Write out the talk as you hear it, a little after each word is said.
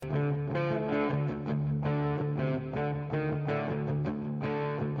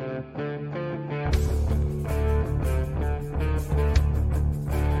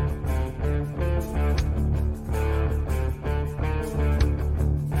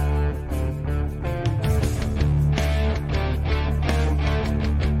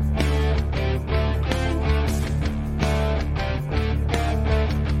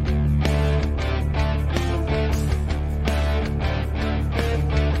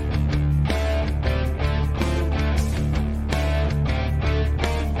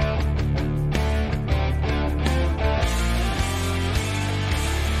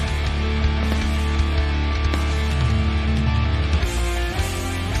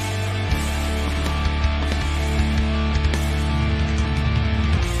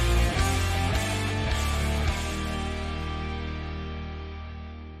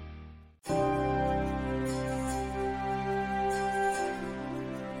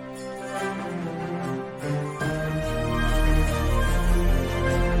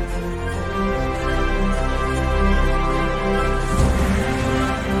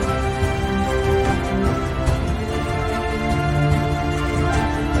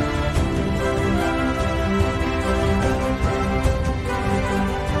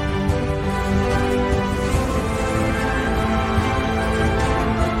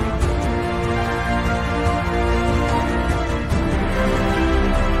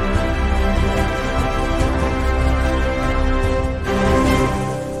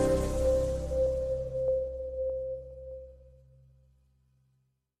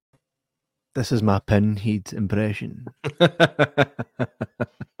This is my Pinhead impression.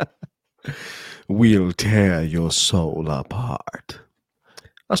 We'll tear your soul apart.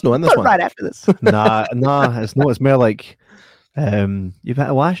 That's not in this one. Right after this. Nah, it's not. It's more like, you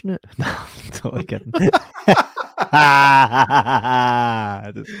better washing it. No, I'm totally kidding.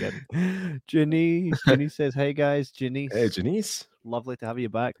 Just kidding. Janice says, "Hey guys, Janice. Hey, Janice. Lovely to have you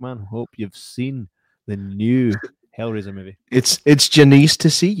back, man. Hope you've seen the new Hellraiser movie." It's Janice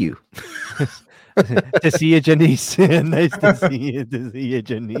to see you. To see you, Janice. Nice to see you,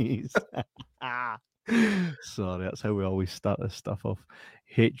 Janice. Sorry, that's how we always start this stuff off.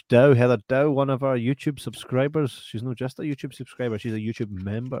 Heather Dow, one of our YouTube subscribers. She's not just a YouTube subscriber, she's a YouTube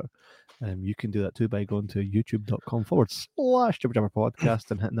member. You can do that too by going to youtube.com/Jibber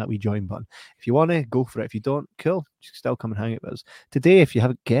Podcast and hitting that wee join button. If you want to, go for it. If you don't, cool. You can still come and hang out with us. Today, if you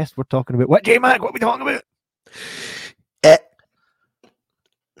haven't guessed, we're talking about what, J-Mac? What are we talking about?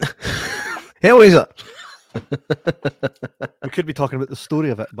 Hellraiser. We could be talking about the story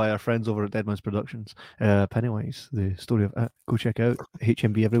of it by our friends over at Deadman's Productions. Pennywise, the story of it. Go check out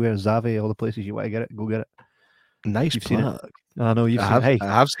HMB everywhere, Zavi, all the places you want to get it. Go get it. Nice You've seen it. plug. I know you've seen it. Hey, I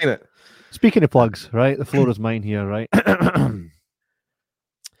have seen it. Speaking of plugs, right? The floor is mine here, right?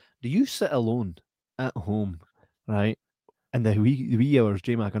 Do you sit alone at home, right? In the wee hours,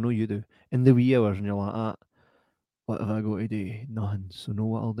 J-Mac, I know you do. In the wee hours, and you're like, what have I got to do? Nothing. So know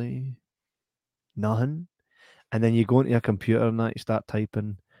what I'll do? Nothing. And then you go into your computer and that, you start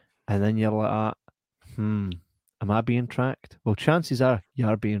typing, and then you're like, am I being tracked? Well, chances are you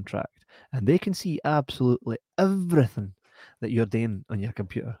are being tracked, and they can see absolutely everything that you're doing on your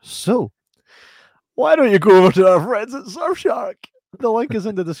computer. So why don't you go over to our friends at Surfshark? The link is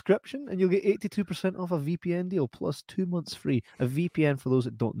in the description, and you'll get 82% off a VPN deal plus 2 months free. A VPN, for those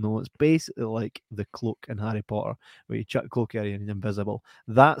that don't know, it's basically like the cloak in Harry Potter, where you chuck cloak area and you're invisible.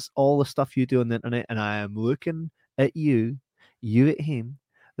 That's all the stuff you do on the internet, and I am looking at you at him,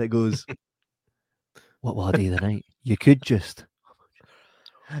 that goes, what will I do tonight? You could just...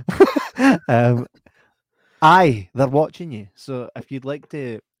 they're watching you. So if you'd like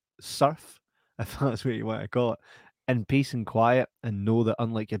to surf, if that's what you want to call it, in peace and quiet, and know that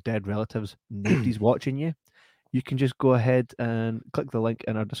unlike your dead relatives, nobody's watching you, you can just go ahead and click the link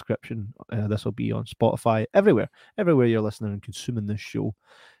in our description. This will be on Spotify, everywhere you're listening and consuming this show.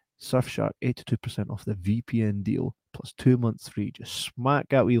 Surfshark, 82% off the VPN deal, plus 2 months free. Just smack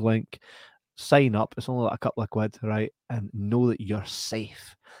that wee link, sign up. It's only like a couple of quid, right? And know that you're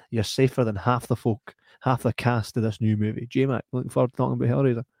safe. You're safer than half the folk, half the cast of this new movie. J-Mac, looking forward to talking about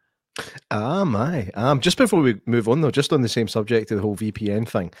Hellraiser. Just before we move on, though, just on the same subject of the whole VPN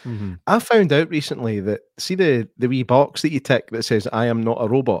thing, I found out recently that, see the wee box that you tick that says, I am not a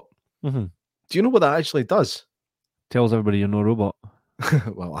robot? Do you know what that actually does? Tells everybody you're no robot.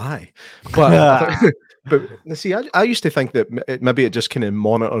 Well, aye. But, but see, I used to think that maybe it just kind of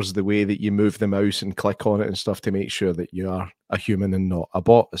monitors the way that you move the mouse and click on it and stuff to make sure that you are a human and not a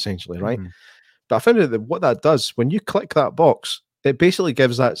bot, essentially, right? But I found out that what that does, when you click that box, it basically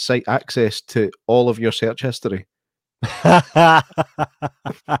gives that site access to all of your search history.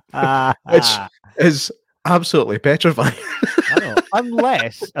 Which is absolutely petrifying. I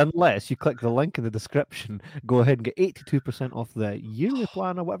know. Unless you click the link in the description, go ahead and get 82% off the yearly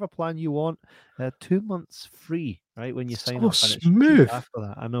plan or whatever plan you want, 2 months free, right? When you sign up. Smooth. After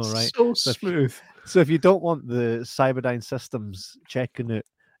that, I know, right? So smooth. So if you don't want the Cyberdyne Systems checking out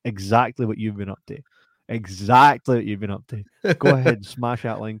exactly what you've been up to, go ahead and smash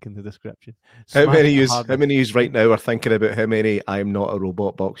that link in the description. How many of you right now are thinking about how many I'm not a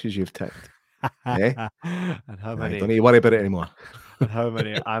robot boxes you've ticked? And how many? Don't need to worry about it anymore. And how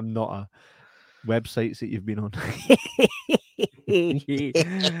many I'm not a websites that you've been on. Anyway,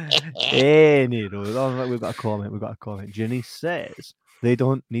 we've got a comment. Ginny says they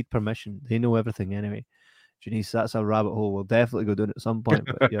don't need permission. They know everything anyway. Janice, that's a rabbit hole. We'll definitely go down at some point,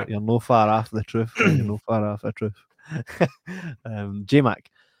 but you're no far after the truth. You're no far after the truth.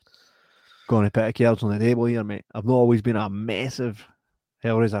 J-Mac, going to put a cards on the table here, mate. I've not always been a massive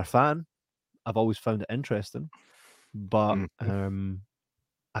Hellraiser fan. I've always found it interesting, but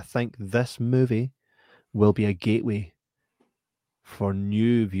I think this movie will be a gateway for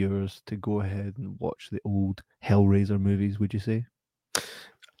new viewers to go ahead and watch the old Hellraiser movies, would you say?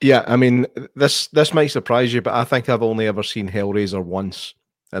 Yeah, I mean, this might surprise you, but I think I've only ever seen Hellraiser once.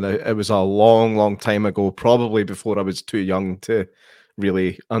 And it was a long, long time ago, probably before I was too young to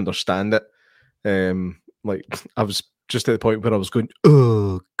really understand it. Like, I was just at the point where I was going,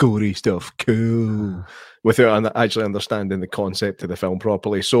 oh, gory stuff, cool, without actually understanding the concept of the film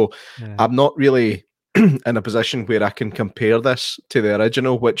properly. So I'm not really in a position where I can compare this to the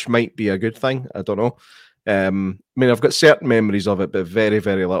original, which might be a good thing. I don't know. I mean, I've got certain memories of it, but very,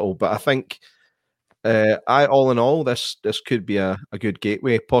 very little. But I think, all in all, this could be a good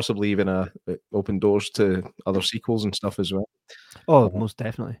gateway, possibly even open doors to other sequels and stuff as well. Oh, most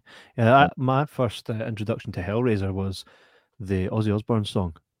definitely. Yeah, my first introduction to Hellraiser was the Ozzy Osbourne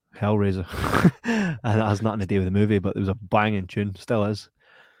song, Hellraiser. And it has nothing to do with the movie, but it was a banging tune, still is.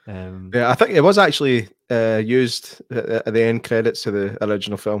 Yeah, I think it was actually used at the end credits to the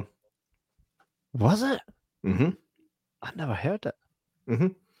original film. Was it? Mm-hmm. I never heard it. Mm-hmm.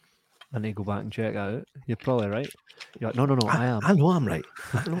 I need to go back and check that out. You're probably right. You're like, no, I am. I know I'm right.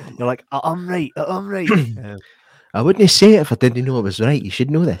 You're like, I'm right. I'm right. I wouldn't say it if I didn't know it was right. You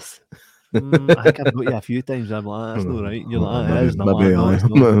should know this. I think I've got you a few times. I'm like, that's not right. You're like, it is not. No, it's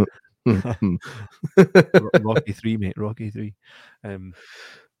not. Rocky 3, mate. Rocky 3.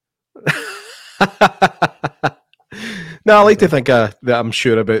 No, I like to think that I'm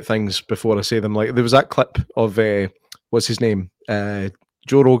sure about things before I say them. Like there was that clip of what's his name,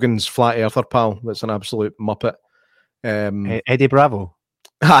 Joe Rogan's flat earther pal. That's an absolute muppet. Eddie Bravo.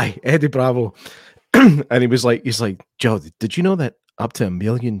 Hi, Eddie Bravo. And he's like, Joe, did you know that up to 1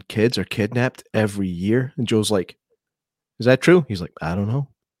 million kids are kidnapped every year? And Joe's like, is that true? He's like, I don't know.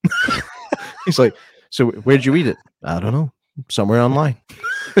 He's like, so where'd you read it? I don't know. Somewhere online.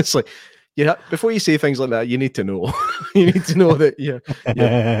 It's like, yeah, before you say things like that, you need to know. You need to know that you're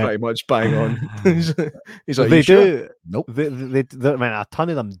pretty much bang on. He's like, they do. Sure? Nope. I mean, a ton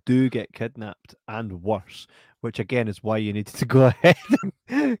of them do get kidnapped and worse, which again is why you need to go ahead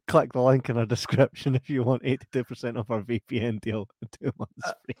and click the link in our description if you want 82% of our VPN deal in 2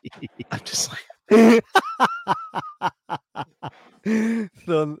 months free. I'm just like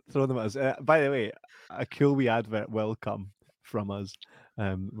throwing them at us. By the way, a cool wee advert will come from us.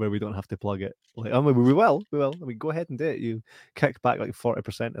 Where we don't have to plug it. Like, I mean, we will. I mean, go ahead and do it. You kick back like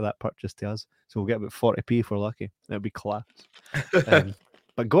 40% of that purchase to us, so we'll get about 40p if we're lucky. It'll be class.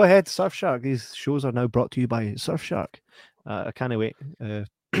 But go ahead, Surfshark. These shows are now brought to you by Surfshark. I can't wait.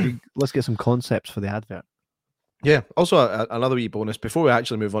 Let's get some concepts for the advert. Yeah. Also, another wee bonus before we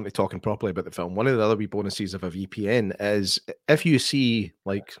actually move on to talking properly about the film. One of the other wee bonuses of a VPN is if you see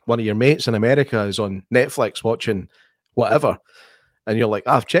like one of your mates in America is on Netflix watching whatever. And you're like,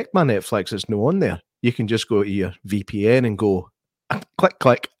 I've checked my Netflix, it's no on there. You can just go to your VPN and go,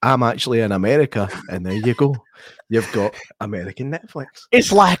 click, I'm actually in America. And there you go. You've got American Netflix.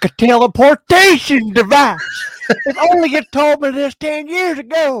 It's like a teleportation device. If only you told me this 10 years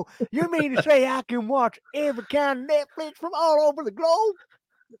ago. You mean to say I can watch every kind of Netflix from all over the globe?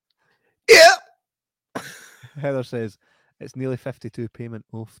 Yeah. Heather says, it's nearly 52 payment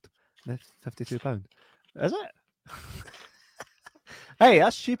oft. That's £52. Is it? Hey,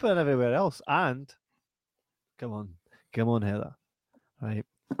 that's cheaper than everywhere else. And come on, Heather. Right.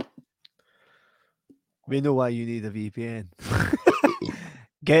 We know why you need a VPN.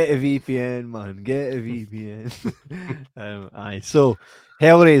 Get a VPN, man. Get a VPN. Aye. So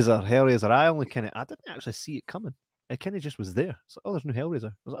Hellraiser. I didn't actually see it coming. It kind of just was there. So, there's new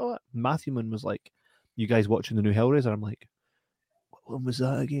Hellraiser. I was like, Matthewman was like, you guys watching the new Hellraiser? I'm like, when was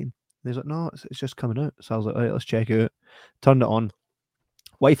that again? And he's like, no, it's just coming out. So I was like, all right, let's check it out. Turned it on.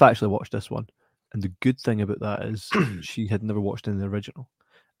 Wife actually watched this one, and the good thing about that is she had never watched any of the original,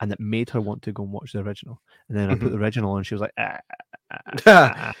 and it made her want to go and watch the original. And then I put the original on, and she was like,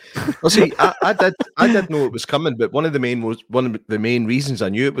 Well, see, I did know it was coming, but one of the main reasons I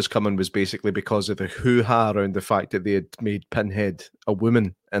knew it was coming was basically because of the hoo-ha around the fact that they had made Pinhead a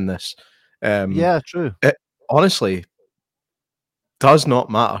woman in this. Yeah, true. It honestly does not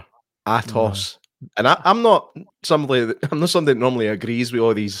matter at all. And I'm not somebody that normally agrees with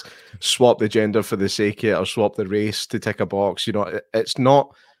all these swap the gender for the sake of it or swap the race to tick a box. You know, it's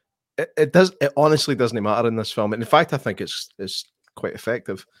not. It honestly doesn't matter in this film. And in fact, I think it's quite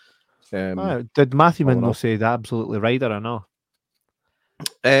effective. Did Matthew Mann say the absolutely rider or no?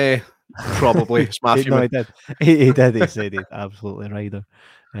 Probably. It's Matthew. No, he did. He did. He said it absolutely rider,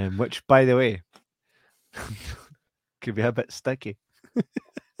 which, by the way, could be a bit sticky.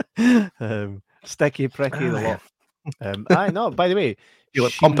 Sticky, pricky, the lot. I know. By the way, you're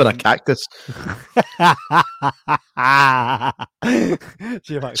like pumping a cactus. Like,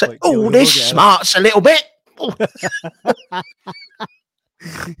 this smarts a little bit.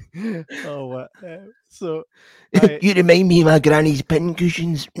 What? So you remind me of my granny's pin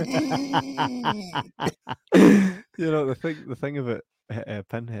cushions. You know the thing about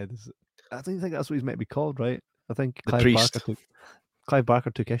Pinhead is, I don't think that's what he's meant to be called, right? I think Clive Barker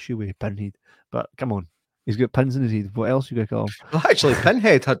took issue with Pinhead, but come on, he's got pins in his head. What else you gonna call him? Well, actually,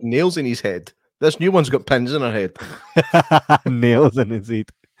 Pinhead had nails in his head. This new one's got pins in her head. Nails in his head.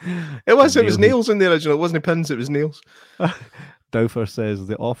 It was nails in the original. It wasn't pins, it was nails. Dowfer says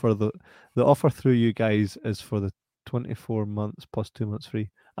the offer through you guys is for the 24 months plus 2 months free.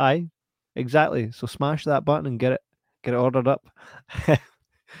 Aye, exactly. So smash that button and get it ordered up.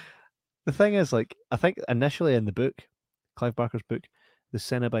 The thing is, like, I think initially in the book, Clive Barker's book, the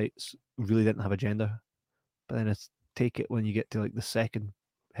Cenobites really didn't have a gender. But then take it when you get to like the second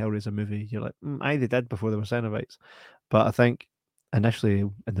Hellraiser movie, you're like, aye, they did before they were Cenobites. But I think initially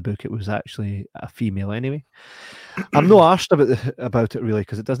in the book it was actually a female anyway. I'm not arsed about it really,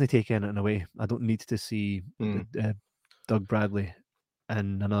 because it doesn't take anything away. I don't need to see Doug Bradley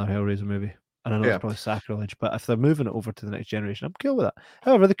in another Hellraiser movie. And I know it's probably sacrilege, but if they're moving it over to the next generation, I'm cool with that.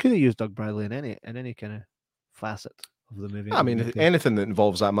 However, they could have used Doug Bradley in any kind of facet of the movie. I mean, anything that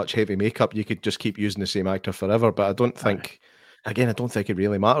involves that much heavy makeup, you could just keep using the same actor forever. But I don't think, I don't think it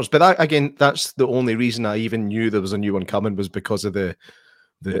really matters. But that's the only reason I even knew there was a new one coming, was because of the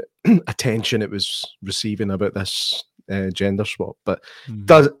attention it was receiving about this gender swap. But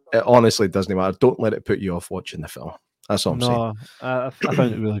it honestly doesn't matter. Don't let it put you off watching the film. That's all I'm saying. I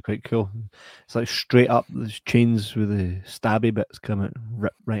found it really quite cool. It's like straight up, there's chains with the stabby bits coming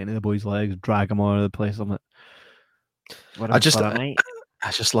right into the boy's legs, drag him all over the place. I'm like, I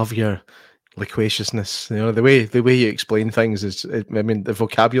just love your loquaciousness. You know, the way you explain things is, I mean, the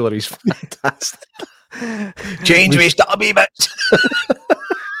vocabulary is fantastic. Chains with stabby bits.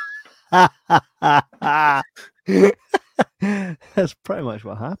 That's pretty much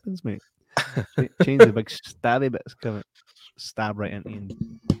what happens, mate. Change the big stabby bits, come stab right into you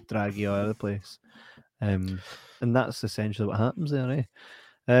and drag you all over the place, and that's essentially what happens there, eh?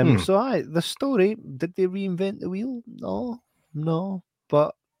 So, the story, did they reinvent the wheel? No,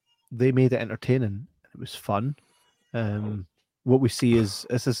 but they made it entertaining. It was fun. What we see is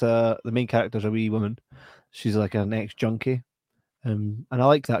the main character's a wee woman. She's like an ex-junkie, and I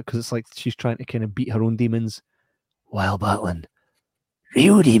like that because it's like she's trying to kind of beat her own demons while battling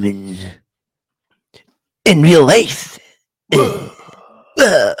real demons in real life.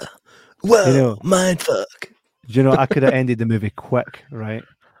 Whoa, mind fuck. I could have ended the movie quick, right?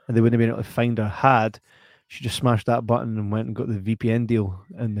 And they wouldn't have been able to find her had she just smashed that button and went and got the VPN deal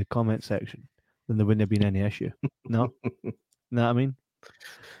in the comment section. Then there wouldn't have been any issue. No? Know what I mean?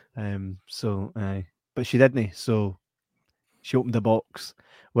 But she didn't. So she opened the box,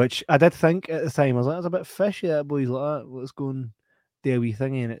 which I did think at the time, I was like, that's a bit fishy, that boy's like, let's go and do a wee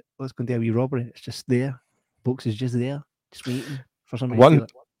thingy in it. Let's go and do a wee robbery. It's just there. Box is just there, just waiting for somebody.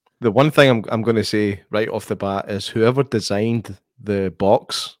 The one thing I'm going to say right off the bat is whoever designed the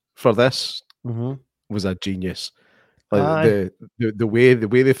box for this was a genius. Like the way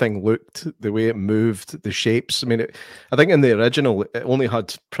the thing looked, the way it moved, the shapes. I mean, I think in the original it only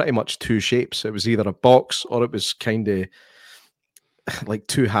had pretty much two shapes. It was either a box or it was kind of like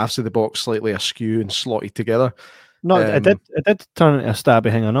two halves of the box slightly askew and slotted together. No, it did turn into a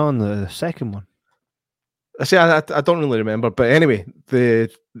stabby hanging on the second one. I don't really remember, but anyway, the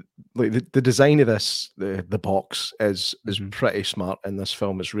design of this, the box is pretty smart in this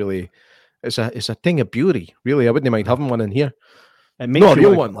film. It's really, it's a thing of beauty. Really, I wouldn't mind having one in here. Not a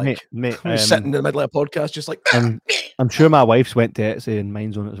real one, like mate, sitting in the middle of a podcast, just like. I'm sure my wife's went to Etsy and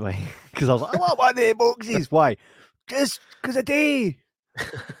mine's on its way because I was like, I want one of the boxes. Why? Just because I do.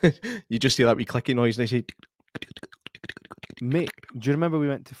 You just hear that wee clicky noise, and they say. Mate, do you remember we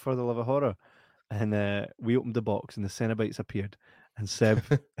went to For the Love of Horror and we opened the box and the Cenobites appeared and Seb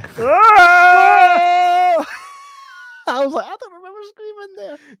I was like, I don't remember screaming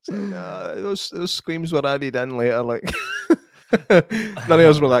there. Those screams were added in later, like none of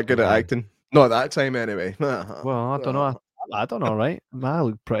us were that good at acting. Not at that time anyway. Well, I don't know. I don't know, right? I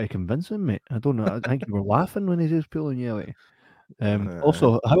look pretty convincing, mate. I don't know. I think you were laughing when he was pulling you away.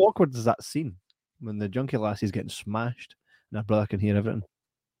 Also, how awkward is that scene when the junkie lassie's getting smashed and her brother can hear everything?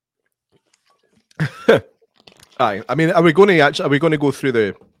 Aye, I mean, are we going to go through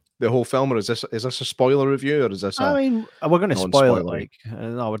the whole film, or is this a spoiler review, or is this? I mean, we're going to spoil it. Like,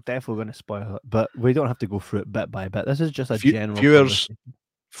 no, we're definitely going to spoil it, but we don't have to go through it bit by bit. This is just a general. Viewers,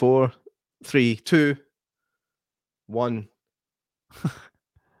 4, 3, 2, 1.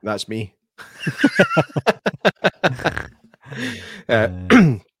 That's me.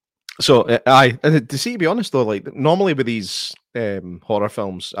 So, to be honest though, like normally with these horror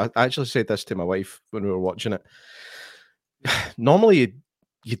films, I actually said this to my wife when we were watching it. Normally,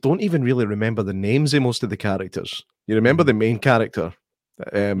 you don't even really remember the names of most of the characters. You remember the main character,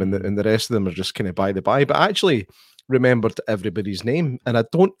 and the rest of them are just kind of by the by. But I actually remembered everybody's name, and I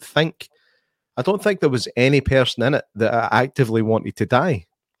don't think there was any person in it that I actively wanted to die.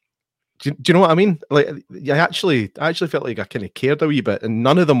 Do you know what I mean? Like, I actually felt like I kind of cared a wee bit, and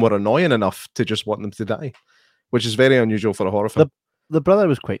none of them were annoying enough to just want them to die, which is very unusual for a horror film. The brother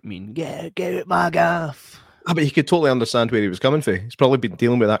was quite mean. Yeah, get it, my gaff. But you could totally understand where he was coming from. He's probably been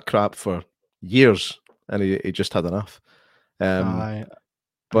dealing with that crap for years, and he just had enough. I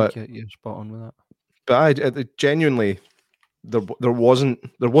but think you're spot on with that. But I genuinely, there wasn't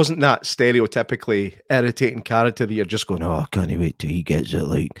that stereotypically irritating character that you're just going, oh, I can't wait till he gets it.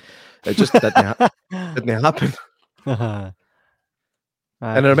 Like, it just didn't happen. And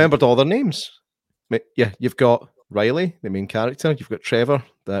I remembered all their names. Yeah, you've got Riley, the main character. You've got Trevor,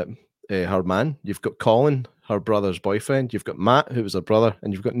 her man. You've got Colin, her brother's boyfriend. You've got Matt, who was her brother,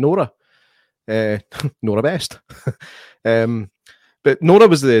 and you've got Nora, Nora Best. But Nora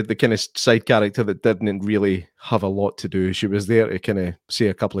was the kind of side character that didn't really have a lot to do. She was there to kind of say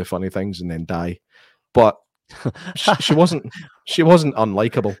a couple of funny things and then die. But she wasn't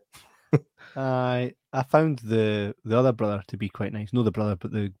unlikable. I found the other brother to be quite nice. No, the brother,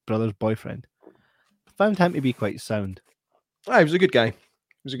 but the brother's boyfriend. I found him to be quite sound. He was a good guy. He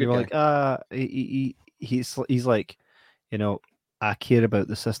was a good guy. Like, he's like, you know, I care about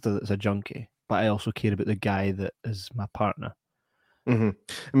the sister that's a junkie, but I also care about the guy that is my partner. Mm-hmm.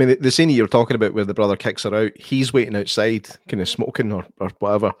 I mean, the scene you're talking about where the brother kicks her out, he's waiting outside, kind of smoking or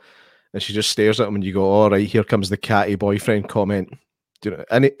whatever, and she just stares at him, and you go, "All right, here comes the catty boyfriend comment." Do you know?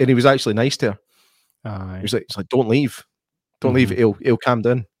 And he was actually nice to her. He was like, "Don't leave, don't leave. He'll calm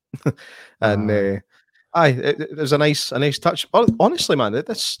down." And it was a nice touch. Honestly, man,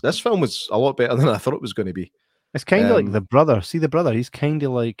 this film was a lot better than I thought it was going to be. It's kind of like the brother. See, the brother, he's kind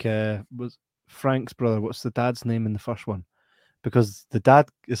of like was Frank's brother. What's the dad's name in the first one? Because the dad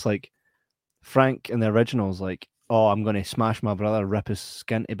is like Frank in the original is like, oh, I'm going to smash my brother, rip his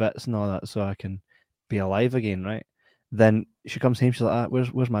skin to bits and all that so I can be alive again, right? Then she comes home, she's like,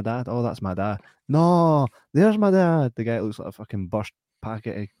 where's my dad? Oh, that's my dad. No, there's my dad. The guy looks like a fucking burst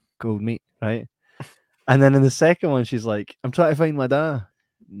packet of cold meat, right? And then in the second one, she's like, I'm trying to find my dad.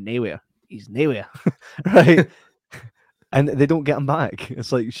 Nowhere. He's nowhere, right? And they don't get him back.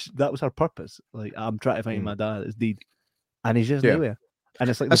 It's like, that was her purpose. Like, I'm trying to find my dad. It's deed. And he's just nowhere. And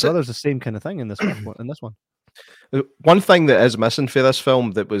it's like the brother's the same kind of thing in this one. One thing that is missing for this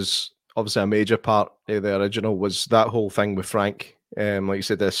film that was obviously a major part of the original was that whole thing with Frank. Like you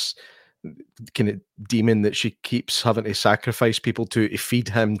said, this kind of demon that she keeps having to sacrifice people to feed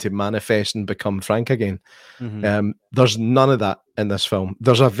him to manifest and become Frank again. There's none of that in this film.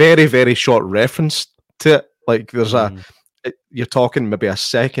 There's a very, very short reference to it. Like there's you're talking maybe a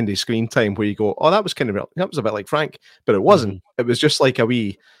second of screen time where you go, oh, that was a bit like Frank, but it wasn't. It was just like a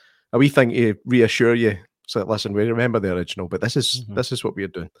wee thing to reassure you. So listen, we remember the original, but this is what we're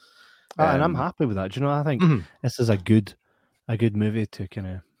doing. And I'm happy with that. Do you know? I think this is a good movie to kind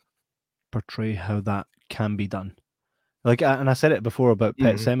of portray how that can be done. Like, and I said it before about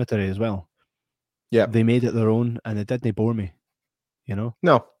Pet Sematary as well. Yeah, they made it their own, and it didn't bore me. You know?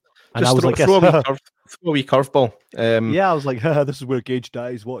 No. And I was like, throw a wee curveball. Yeah, I was like, this is where Gage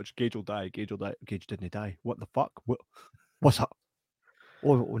dies. Watch, Gage will die. Gage didn't die. What the fuck? What's up?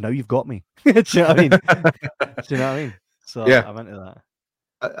 Oh, now you've got me. Do you know what I mean? Do you know what I mean? So yeah, I'm into that.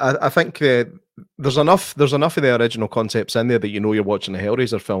 I think there's enough of the original concepts in there that you know you're watching a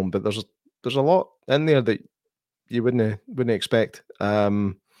Hellraiser film, but there's a lot in there that you wouldn't expect.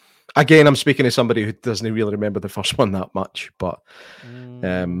 Again, I'm speaking to somebody who doesn't really remember the first one that much, but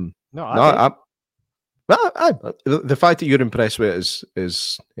the fact that you're impressed with it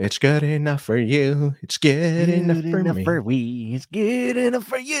is it's good enough for you. It's good enough for me. It's good enough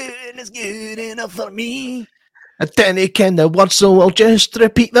for you, and it's good enough for me. And then he can the words, so I'll just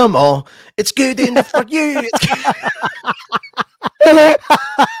repeat them all. It's good enough for you.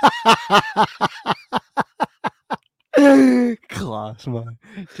 Class, man.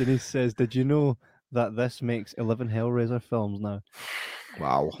 Janice says, did you know that this makes 11 Hellraiser films now?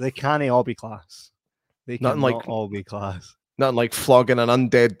 Wow. They can't all be class. They cannot all be class. Nothing like flogging an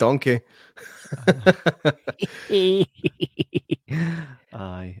undead donkey.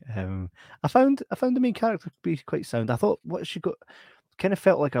 I found the main character to be quite sound. I thought what she got kind of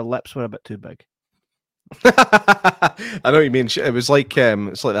felt like her lips were a bit too big. I know what you mean. It was like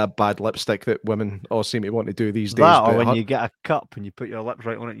it's like that bad lipstick that women all seem to want to do these days. That, or when you get a cup and you put your lips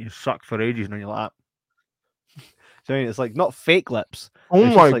right on it and you suck for ages and you're like, so it's like not fake lips. Oh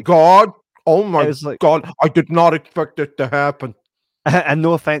my god! Oh my god! I did not expect it to happen. And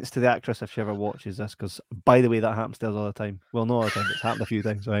no offense to the actress if she ever watches this, because by the way, that happens to us all the time. Well, no, all the time. It's happened a few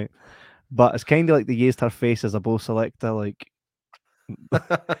times, right? But it's kind of like they used her face as a bow selector. Like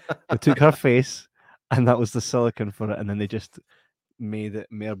they took her face, and that was the silicone for it, and then they just made it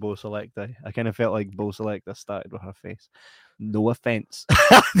Mayor Bo Selecta. I kind of felt like Bo Selecta started with her face. No offense.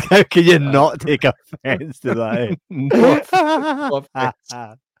 How can you not take offense to that? No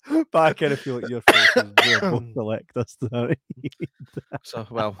offense. But I kind of feel like your face is Mayor Bo Selecta. Sorry. So,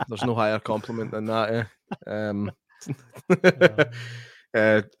 well, there's no higher compliment than that.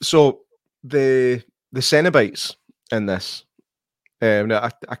 So the Cenobites in this, now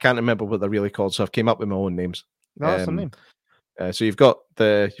I can't remember what they're really called, so I've came up with my own names. No, that's the name. So you've got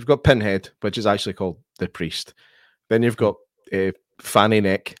Pinhead, which is actually called the Priest. Then you've got Fanny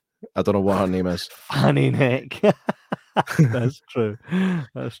Neck. I don't know what her name is. Fanny Neck. That's true.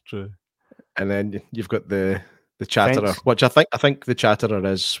 That's true. And then you've got the Chatterer, which I think the Chatterer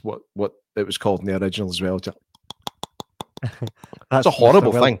is what it was called in the original as well. That's a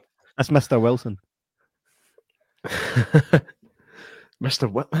horrible thing. That's Mr. Wilson.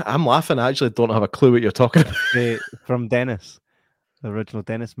 I'm laughing. I actually don't have a clue what you're talking about. From Dennis, the original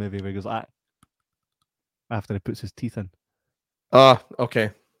Dennis movie, where he goes after he puts his teeth in. Ah,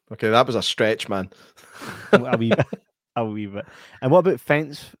 okay. That was a stretch, man. a wee bit. And what about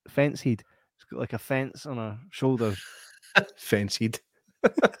Fenceheed? It's got like a fence on her shoulders. Fenceheed.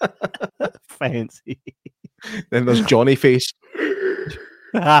 Fancy. Then there's Johnny Face.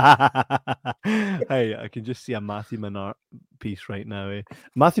 Hey, I can just see a Matthew Mann art piece right now.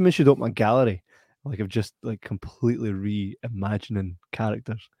 Matthew Mann should open a gallery, like of just like completely reimagining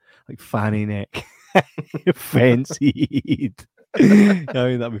characters, like Fanny Neck, Fancy. I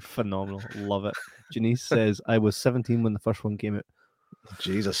mean, that'd be phenomenal. Love it. Janice says, I was 17 when the first one came out.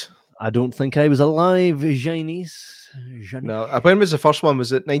 Jesus. I don't think I was alive, Janice. No, when was the first one?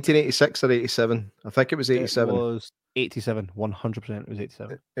 Was it 1986 or 87? I think it was 87. It was 87. 100% it was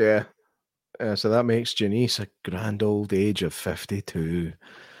 87. Yeah. So that makes Janice a grand old age of 52.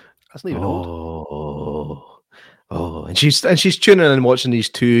 That's not even old. Oh, and she's tuning in and watching these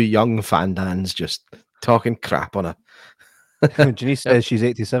two young fandans just talking crap on her. Janice says she's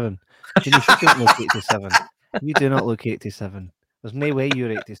 87. Janice, you don't look 87. You do not look 87. There's no way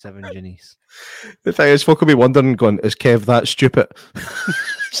you're 87, Janice. The thing is, folk will be wondering, going, is Kev that stupid?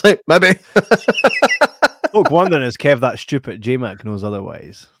 It's like, maybe. Folk wondering, is Kev that stupid? J-Mac knows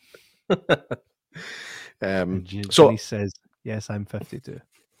otherwise. Janice says, yes, I'm 52.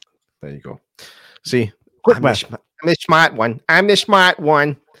 There you go. See, I'm the smart one. I'm the smart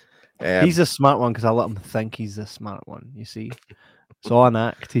one. He's a smart one because I let him think he's the smart one, you see. So on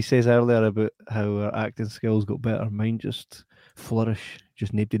Act, he says earlier about how our acting skills got better. Mine just flourish.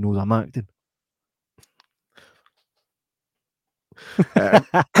 Just nobody knows I'm acting.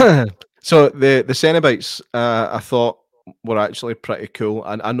 So the Cenobites, I thought were actually pretty cool.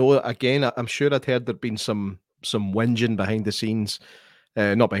 And I know, again, I'm sure I'd heard there'd been some whinging behind the scenes,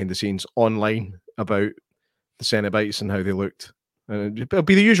 not behind the scenes, online about the Cenobites and how they looked. It'll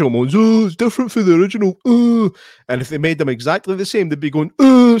be the usual ones. Oh, it's different for the original. And if they made them exactly the same, they'd be going,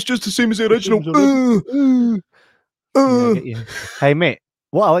 it's just the same as the original. Yeah, hey, mate,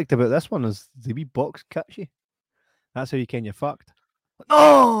 what I liked about this one is the wee box cuts you. That's how you can you're fucked.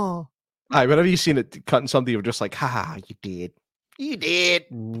 Oh! Aye, whenever you seen it cutting somebody, you're just like, ha, you did. You did.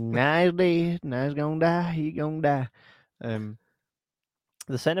 Now he's dead. Now he's gonna die. He's gonna die. The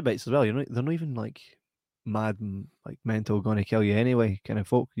Cenobites as well, they're not even like mad and like mental gonna kill you anyway kind of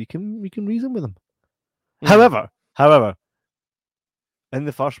folk. You can reason with them. However, in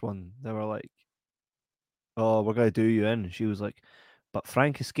the first one, they were like, oh, we're gonna do you in. And she was like, but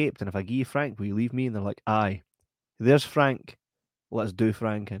Frank escaped, and if I give you Frank, will you leave me? And they're like, aye. There's Frank. Let's do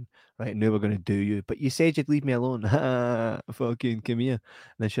Frank, and right now we're gonna do you. But you said you'd leave me alone. Fucking come here. And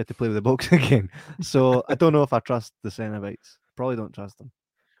then she had to play with the box again. So I don't know if I trust the Cenobites. Probably don't trust them.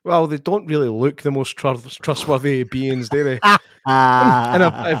 Well, they don't really look the most trustworthy beings, do they? And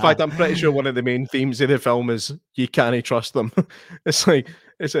in fact, I'm pretty sure one of the main themes of the film is you can't trust them. It's like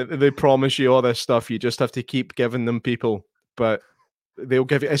they promise you all this stuff. You just have to keep giving them people, but they'll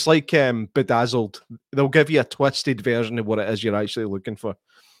give you. It's like Bedazzled. They'll give you a twisted version of what it is you're actually looking for.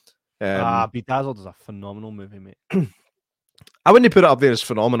 Bedazzled is a phenomenal movie, mate. I wouldn't put it up there as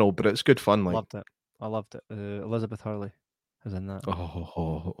phenomenal, but it's good fun. Like, I loved it. Elizabeth Hurley is in that.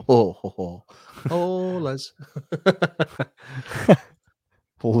 Liz.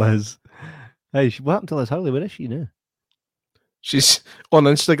 Liz. Hey, what happened to Liz Hurley? Where is she now? She's on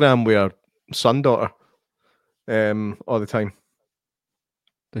Instagram with her son daughter all the time.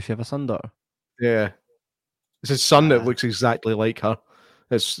 Does she have a son daughter? Yeah. It's his son that looks exactly like her.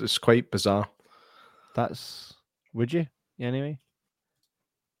 It's quite bizarre. Would you? Anyway?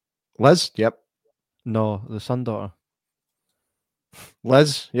 Liz? Yep. No, the son daughter.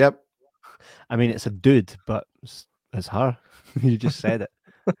 Liz? Yep. I mean, it's a dude, but it's her. You just said it.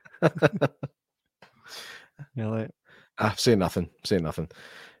 You're like, Say nothing. Say nothing.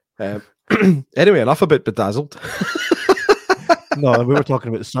 Anyway, enough about Bedazzled. no, we were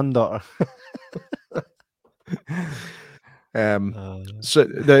talking about Sundaughter. So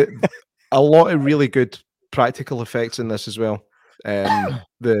a lot of really good practical effects in this as well.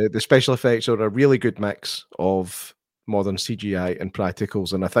 The special effects are a really good mix of modern CGI and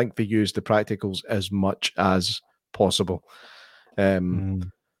practicals, and I think they use the practicals as much as possible.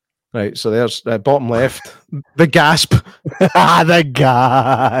 Right, so there's bottom left, the gasp. The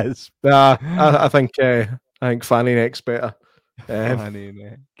gasp. I think Fanny Neck's better. Fanny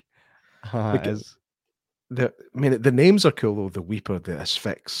Neck. The names are cool though. The Weeper, the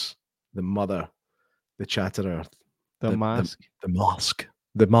Asphyx, the Mother, the Chatterer, the Mask, the Mask,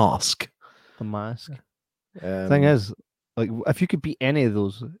 the Mask, the Mask. Thing is, like, if you could be any of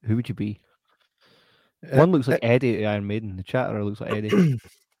those, who would you be? One looks like Eddie, the Iron Maiden. The Chatterer looks like Eddie.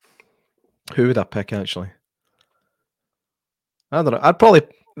 Who would I pick actually? I don't know. I'd probably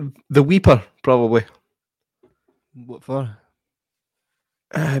the Weeper, probably. What for?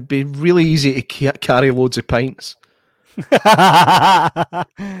 It'd be really easy to carry loads of pints.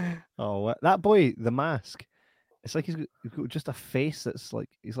 Oh, that boy, the Mask. It's like he's got just a face that's like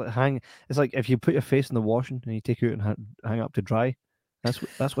he's like hang. It's like if you put your face in the washing and you take it out and hang up to dry.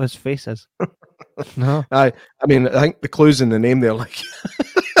 That's what his face is. No, I mean, I think the clue's in the name there, like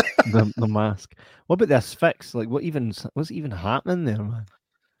the Mask. What about the Asphyx? Like, what's even happening there, man?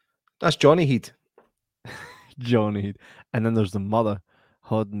 That's Johnny Heed. Johnny Heed, and then there's the Mother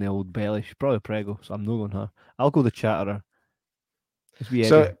holding the old belly. She's probably preggo, so I'm not going her. I'll go the Chatterer.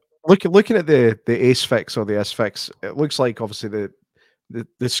 So looking at the Asphyx or the Asphyx, it looks like obviously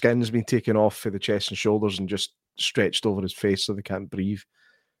the skin's been taken off for the chest and shoulders and just stretched over his face so they can't breathe.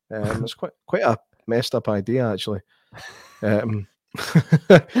 It's quite a messed up idea actually. Wait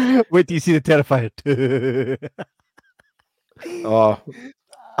till you see the Terrifier 2. Oh,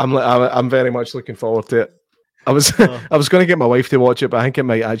 I'm very much looking forward to it. I was going to get my wife to watch it, but I think it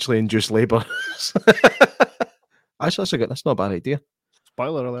might actually induce labour. Actually, that's not a bad idea.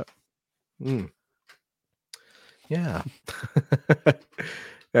 Spoiler alert. Yeah.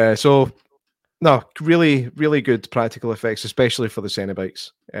 So, no, really, really good practical effects, especially for the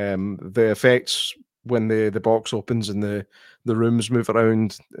Cenobites. The effects when the box opens and the rooms move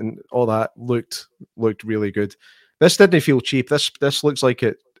around and all that looked really good. This didn't feel cheap. This looks like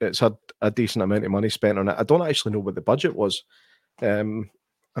it's had a decent amount of money spent on it. I don't actually know what the budget was. I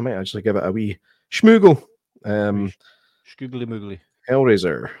might actually give it a wee schmoogle. Scoogly moogly.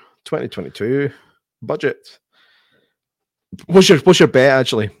 Hellraiser 2022 budget. What's your bet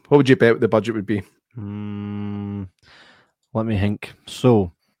actually? What would you bet the budget would be? Let me think.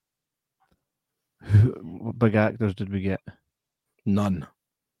 So, what big actors did we get? None.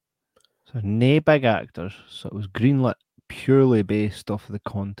 So, no big actors. So it was greenlit purely based off of the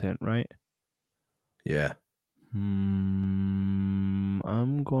content, right? Yeah. I'm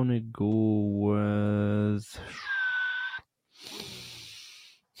gonna go with.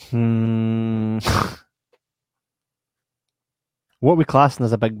 What are we classing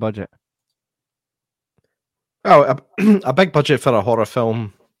as a big budget? Oh, a big budget for a horror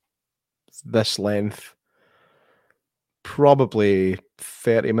film this length. Probably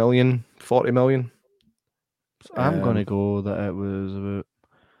 30 million, 40 million. So I'm going to go that it was about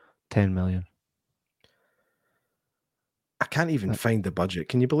 10 million. I can't even find the budget.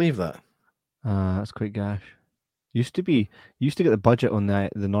 Can you believe that? That's quite gash. Used to get the budget on the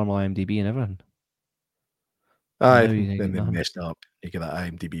normal IMDb and everything. Then they messed up. You get that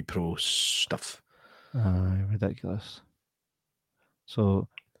IMDb Pro stuff. Ridiculous. So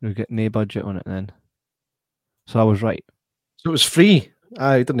we get no budget on it then. So I was right. So it was free.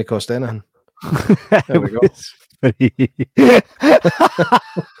 It didn't cost anything. There we go. Free.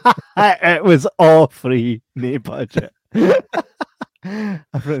 It was all free, no budget.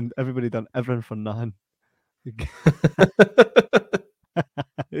 Everybody done everything for nothing.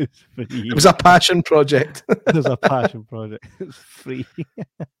 It's free. It was a passion project. It was a passion project. It's free.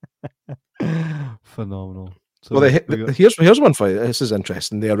 Phenomenal. So well, here's one for you. This is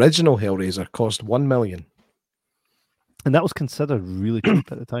interesting. The original Hellraiser cost 1 million. And that was considered really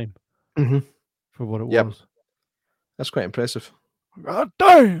cheap at the time for what it was. That's quite impressive. God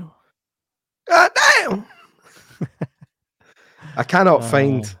damn! God damn! I cannot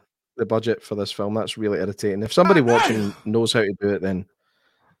find the budget for this film. That's really irritating. If somebody watching knows how to do it, then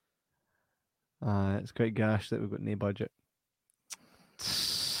it's quite gash that we've got no budget.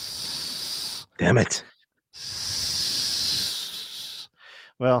 Damn it.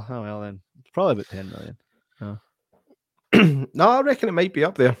 Well, then. It's probably about 10 million. No, I reckon it might be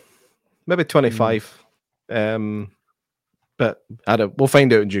up there. Maybe 25. But we'll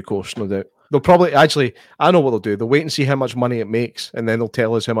find out in due course, no doubt. They'll probably actually, I know what they'll do. They'll wait and see how much money it makes, and then they'll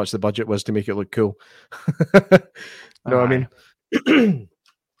tell us how much the budget was to make it look cool. You know what I mean?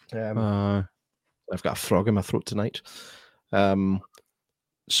 I've got a frog in my throat tonight.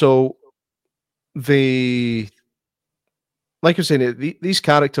 So like I was saying, these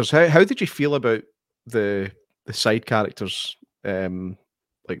characters. How did you feel about the side characters?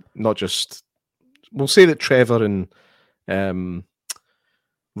 Like not just. We'll say that Trevor and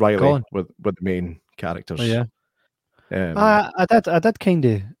Riley were the main characters. Oh, yeah. I did kind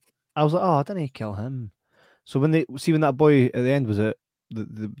of. I was like, oh, I didn't kill him. So when that boy at the end, was it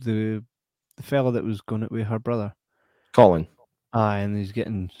the fella that was going with her brother, Colin? And he's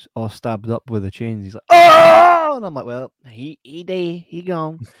getting all stabbed up with the chains. He's like, oh, and I'm like, well, he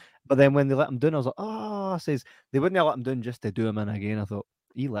gone. But then when they let him down, I was like, oh, says they wouldn't have let him down just to do him in again. I thought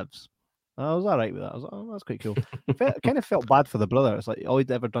he lives. I was all right with that. I was like, oh, that's quite cool. Kind of felt bad for the brother. It's like all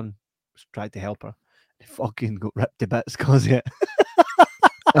he'd ever done was tried to help her. He fucking got ripped to bits because of it.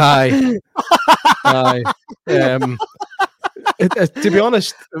 Aye. To be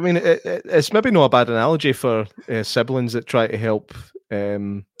honest, I mean, it's maybe not a bad analogy for siblings that try to help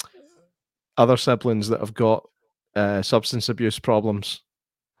other siblings that have got substance abuse problems.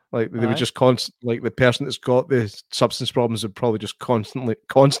 Like they would just like the person that's got the substance problems would probably just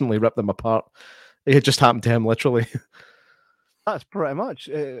constantly rip them apart. It just happened to him, literally. That's pretty much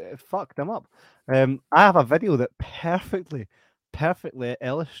it fucked him up. I have a video that perfectly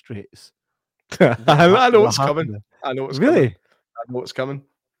illustrates. I know what's coming. I know what's really. Coming. I know what's coming.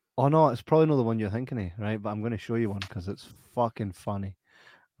 Oh no, it's probably not the one you're thinking of, right? But I'm going to show you one because it's fucking funny,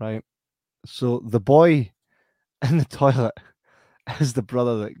 right? So the boy in the toilet is the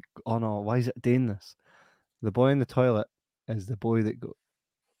brother that. Oh no, why is it doing this? The boy in the toilet is the boy that got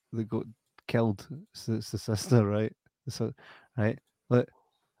killed. So it's the sister, right? So right,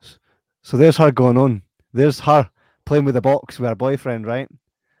 so there's her going on. There's her playing with the box with her boyfriend, right?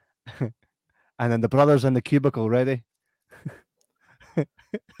 And then the brother's in the cubicle, ready.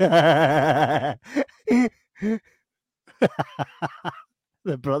 The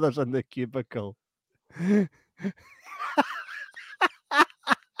brother's in the cubicle.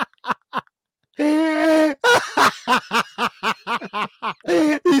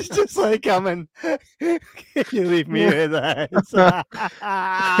 He's just like, coming. Can you leave me with this? Look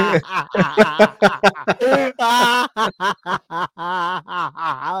at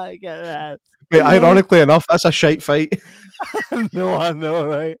that. Wait, ironically enough, that's a shite fight. No, I know,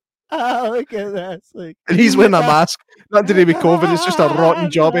 right? Look at this. Like... And he's wearing a mask. Not to do with COVID, it's just a rotten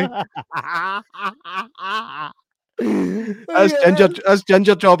jobby. As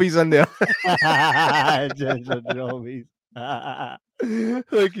ginger jobbies in there. Ginger jobbies.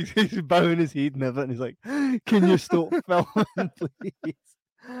 Like he's bowing his head and everything. He's like, "Can you stop filming, please?"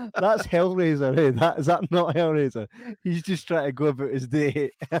 That's Hellraiser, hey? Is that not Hellraiser? He's just trying to go about his day,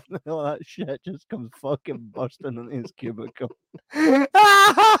 and all that shit just comes fucking bursting into his cubicle. Guys,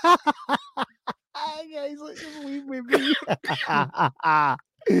 like, just leave me.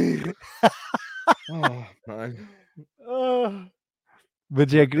 Oh man.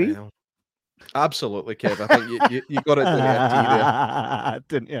 Would you agree? Absolutely, Kev. I think you got it to the T there.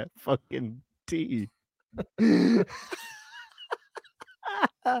 Didn't you? Fucking T.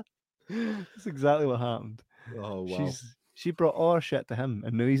 That's exactly what happened. Oh wow. She brought all her shit to him,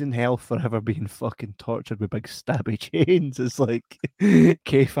 and now he's in hell forever being fucking tortured with big stabby chains. It's like,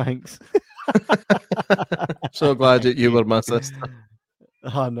 okay, thanks. So glad that you were my sister.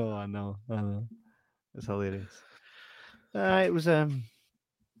 I know. It's hilarious. It was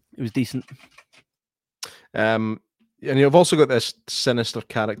decent. And you've also got this sinister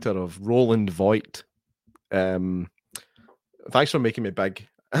character of Roland Voight. Thanks for making me big.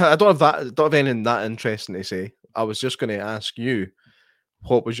 I don't have anything that interesting to say. I was just going to ask you,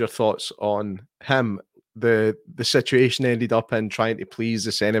 what was your thoughts on him? The situation ended up in trying to please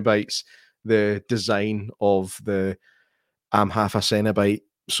the Cenobites, the design of the I'm half a Cenobite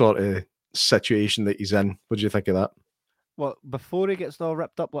sort of situation that he's in. What do you think of that? What, before he gets all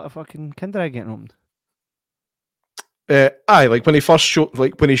ripped up like a fucking Kinder Egg getting opened? Aye, like when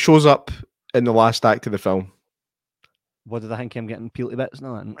he shows up in the last act of the film. What did I think him getting peeled to bits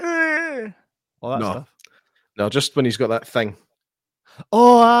and all that stuff? No, just when he's got that thing.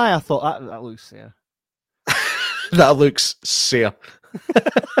 Oh, aye, I thought that looks fair. That looks fair.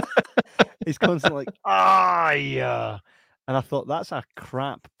 He's constantly like, yeah. And I thought that's a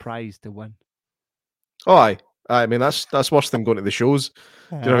crap prize to win. Oh, aye. I mean, that's worse than going to the shows.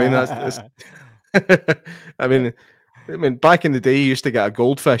 Do you know what I mean? That's I mean, I mean, back in the day, you used to get a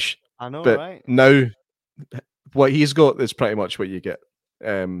goldfish, I know, but right? now what he's got is pretty much what you get.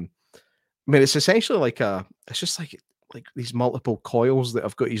 I mean, it's essentially it's just like these multiple coils that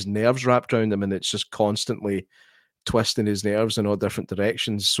have got his nerves wrapped around him, and it's just constantly twisting his nerves in all different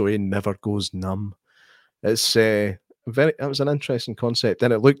directions, so he never goes numb. It's it was an interesting concept,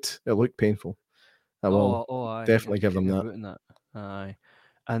 and it looked painful. I will Aye. definitely give him that. In that. Aye.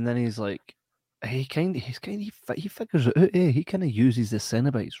 And then he's like, he figures it out. He kind of uses the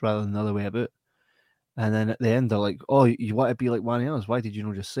Cenobites rather than the other way about. And then at the end, they're like, "Oh, you want to be like one of us? Why did you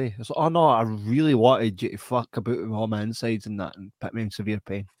not just say?" It's like, "Oh no, I really wanted you to fuck about with all my insides and that, and put me in severe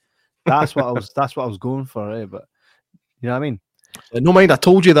pain." That's what I was. That's what I was going for, eh? But you know what I mean? No mind, I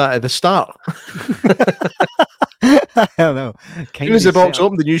told you that at the start. I don't know. As soon as the box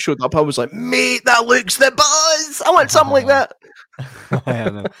opened, the news showed up. I was like, "Mate, that looks the buzz. I want something like that." I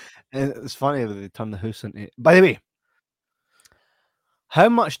don't know. And it's funny that they turned the house into. By the way, how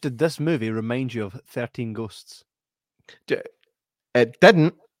much did this movie remind you of 13 Ghosts? It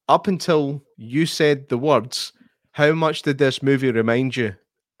didn't up until you said the words. How much did this movie remind you?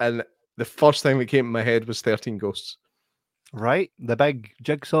 And the first thing that came in my head was 13 Ghosts. Right, the big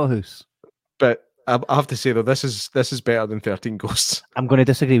jigsaw house. But I have to say though, this is better than 13 Ghosts. I'm going to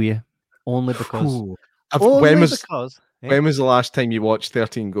disagree with you, only because. When was the last time you watched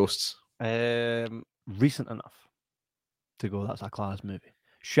 13 Ghosts? Recent enough to go. That's a class movie.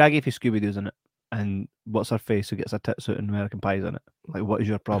 Shaggy for Scooby Doo's in it, and what's her face who gets her tits out in American Pie's in it. Like, what is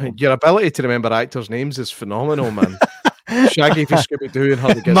your problem? Your ability to remember actors' names is phenomenal, man. Shaggy for Scooby Doo and how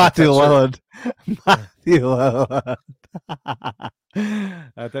to get Matthew Lillard. Matthew Lillard.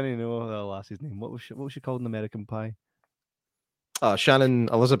 I don't even know the lass's name. What was she called in American Pie? Shannon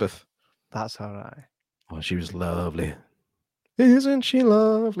Elizabeth. That's her, right? Oh, she was lovely. Isn't she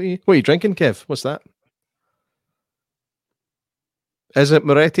lovely? What are you drinking, Kev? What's that? Is it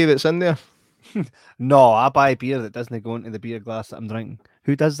Moretti that's in there? No, I buy beer that doesn't go into the beer glass that I'm drinking.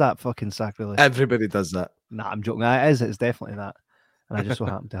 Who does that fucking sacrilege? Everybody does that. Nah, I'm joking. It's definitely that. And I just so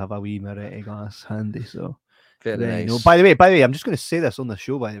happen to have a wee Moretti glass handy. So very nice. No. By the way, I'm just going to say this on the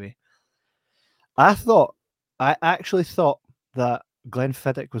show. By the way, I actually thought that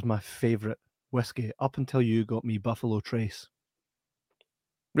Glenfiddich was my favourite whiskey up until you got me Buffalo Trace.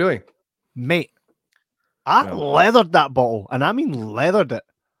 Really, mate? I leathered that bottle, and I mean leathered it.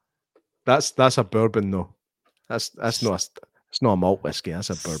 That's a bourbon though. It's not a malt whiskey. That's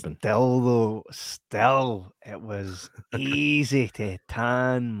a bourbon. Still, it was easy to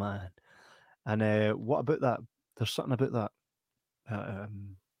tan, man. And what about that? There's something about that.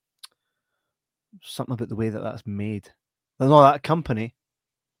 Something about the way that's made. No, that company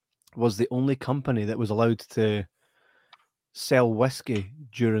was the only company that was allowed to sell whiskey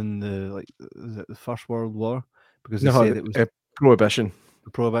during the First World War because they said it was prohibition.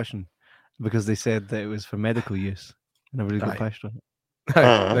 Because they said that it was for medical use. And everybody got pissed on it.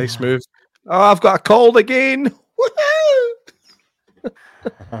 Nice move. Oh, I've got a cold again.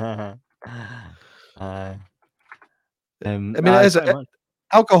 I mean,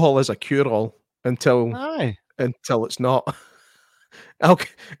 alcohol is a cure-all until it's not.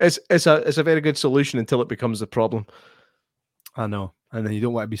 It's a very good solution until it becomes the problem. I know. And then you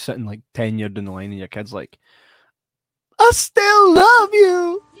don't want to be sitting like 10 years down the line and your kid's like, I still love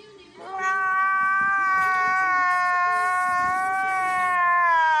you.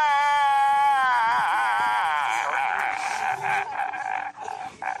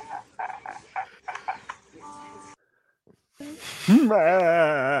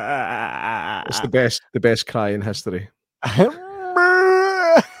 It's the best cry in history. Do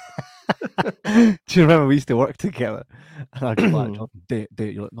you remember we used to work together? And I'd go back, date.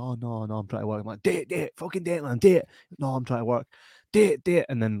 You're like, no, I'm trying to work. I'm like, date, fucking date, man, date. No, I'm trying to work. Date.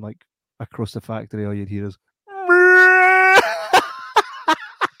 And then like across the factory, all you'd hear is.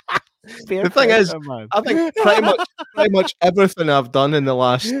 The thing is, I think pretty much everything I've done in the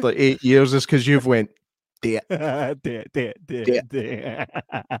last 8 years is because you've went date. Shite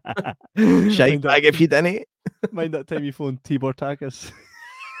bag if you didn't. Mind that time you phoned Tibor Takas.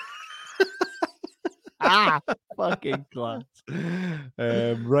 Fucking class.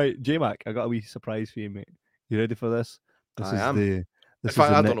 Right, J-Mac, I got a wee surprise for you, mate. You ready for this? I am. I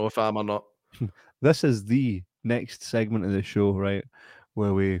don't know if I am or not. This is the next segment of the show, right?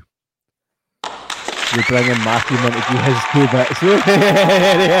 Where we bring in Matthew in to do his 2 bits.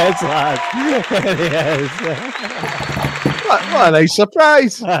 There he is, lad. There he is. What a nice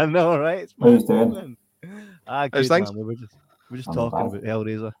surprise. I know, right? It's what are you doing? Good, man. We're just talking about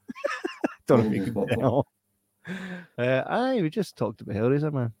Hellraiser. Don't know if you can tell. We're just talked about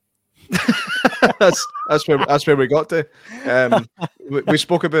Hellraiser, man. that's where we got to. We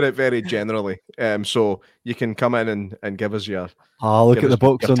spoke about it very generally. So you can come in and give us your. Oh, look give at the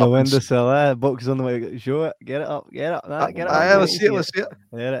us box your on the tuppence. windowsill. Box on the way. Show it. Get it up. Get up. Get it up. Let's see it. Let's see it.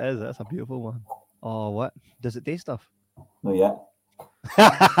 There it is. That's a beautiful one. Oh, what? Does it taste stuff? Not yet.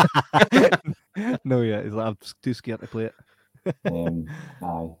 No, yeah. He's like, I'm too scared to play it.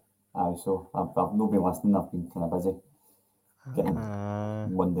 Aye. So I've not been listening. I've been kind of busy getting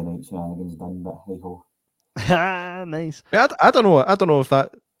Monday night shenanigans done, but hey ho. Nice. I don't know. I don't know if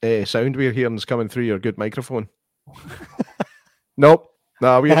that sound we're hearing is coming through your good microphone. Nope.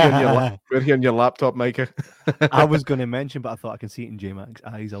 No, we're hearing your laptop, Micah. I was going to mention, but I thought I can see it in J-Mac's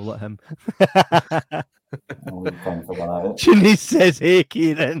eyes. I'll let him. I'll try and figure that out. Janice says, "Hey,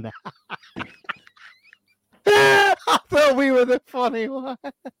 Kieran." I thought we were the funny one.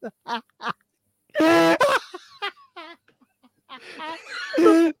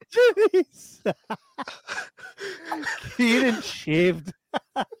 Janice. Kieran shaved.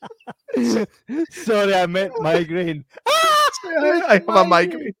 Sorry, I meant migraine. I have a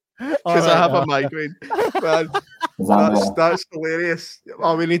migraine. Because I have a migraine. Man, that's hilarious.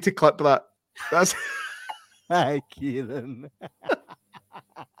 Oh, we need to clip that. That's Hi, Kieran.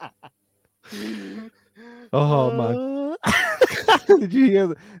 Oh man. Did you hear?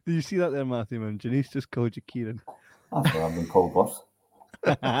 Did you see that there, Matthew? Man, Janice just called you Kieran. That's what I've been called worse.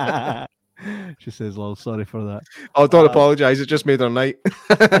 She says, "Lol, sorry for that." Oh, don't apologise. It just made her night.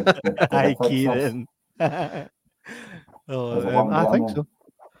 Hi, Kieran. I think so.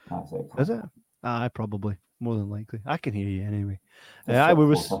 Is it? Probably more than likely. I can hear you anyway.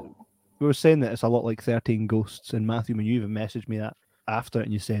 We were saying that it's a lot like 13 Ghosts, and Matthew, when you even messaged me that after it,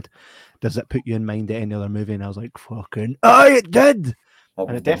 and you said, "Does it put you in mind of any other movie?" And I was like, "Fucking, it did,"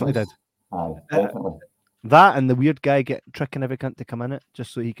 and it definitely did. Aye, definitely. That and the weird guy tricking every cunt to come in it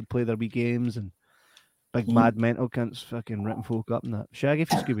just so he could play their wee games, and big mad mental cunts fucking ripping folk up and that. Shaggy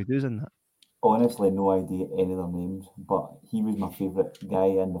for Scooby-Doo's in that. Honestly, no idea any of their names, but he was my favourite guy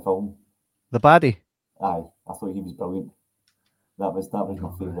in the film. The baddie. Aye, I thought he was brilliant. That was my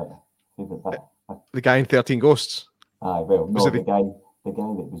favourite bit. The guy in 13 Ghosts. Aye, well, no, the guy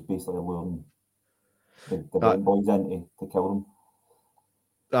that was basically luring the bad boys in to kill them.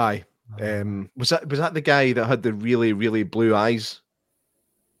 Aye. Was that the guy that had the really, really blue eyes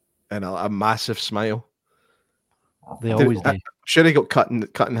and a massive smile? They always do. I'm sure he got cut in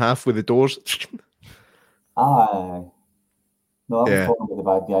half with the doors. Aye. No, I was talking about the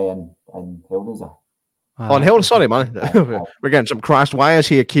bad guy in Hellraiser. On Hell, sorry, man. We're getting some crossed wires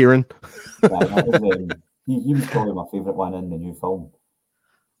here, Kieran. He was probably my favourite one in the new film.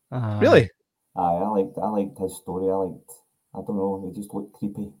 Really? Aye, I liked his story. I don't know, he just looked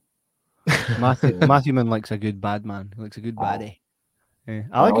creepy. Matthew Man likes a good bad man. He likes a good baddie. Yeah,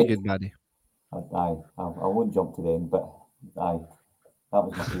 I like a good baddie. I won't jump to the end, but aye, that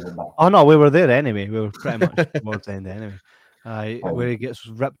was my favourite bit. Oh no, we were there anyway. We were pretty much towards the end anyway. Where he gets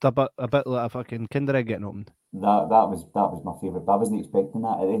ripped up a bit like a fucking Kinder Egg getting opened. That was my favourite. But I wasn't expecting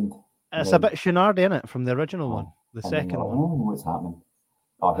that at the end. It's a bit Shenardy, isn't it, from the original one, the second one. What's happening?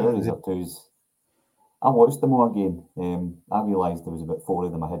 Oh, Hellraiser 2's. I watched them all again. I realised there was about 4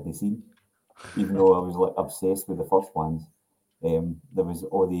 of them I hadn't seen, even though I was like obsessed with the first ones. There was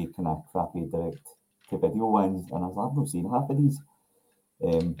all the kind of crappy direct-to-video ones, and I was like, I've not seen half of these.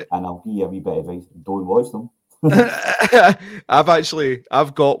 And I'll give you a wee bit of advice: don't watch them.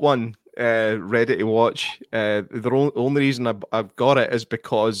 I've got one ready to watch. The only reason I've got it is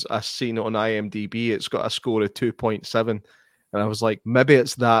because I seen it on IMDb. It's got a score of 2.7, and I was like, maybe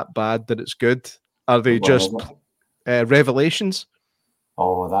it's that bad that it's good. Are they just Revelations?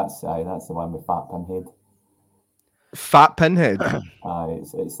 Oh, that's the one with Fat Pinhead. Fat Pinhead.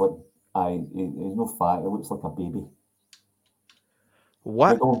 It's like he's no fat. It looks like a baby.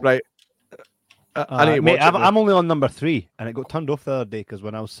 What? Right. I'm only on number 3, and it got turned off the other day because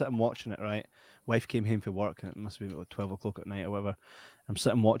when I was sitting watching it, right, wife came home from work, and it must be about 12 o'clock at night or whatever. I'm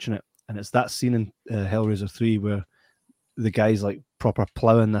sitting watching it, and it's that scene in Hellraiser 3 where the guy's like proper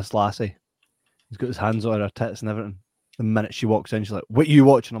ploughing this lassie. He's got his hands on her tits and everything. The minute she walks in, she's like, "What are you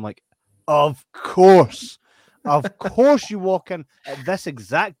watching?" I'm like, "Of course you walk in at this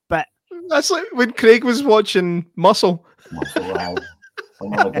exact bit." That's like when Craig was watching Muscle.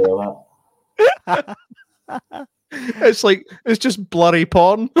 It's like it's just blurry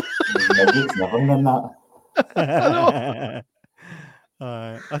porn. I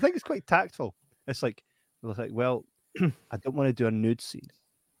think it's quite tactful. It's like, well, I don't want to do a nude scene,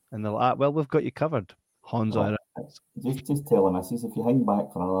 and they're like, well, we've got you covered. Hanzo. Just tell him, if you hang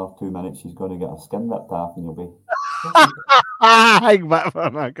back for another 2 minutes, she's going to get her skin ripped off, and you'll be. Hang back for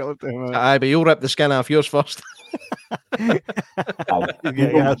a couple of minutes. Aye, but you'll rip the skin off yours first. Aye.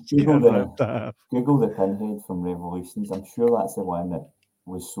 Yeah, Google the Pinhead from Revolutions. I'm sure that's the one that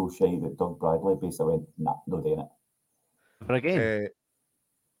was so shy that Doug Bradley basically went, nah, no doing it. But again,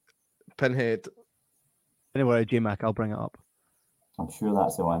 Pinhead. anyway, J-Mac, I'll bring it up. I'm sure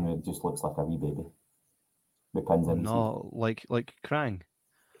that's the one that just looks like a wee baby. With pins in his teeth. No, like Krang.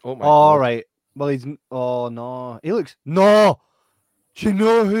 Oh my All God. right. Well, he's. Oh no, he looks. No. Do you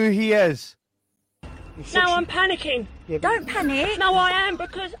know who he is? Now I'm panicking. Don't panic. No, I am,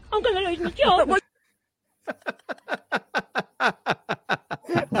 because I'm going to lose my job.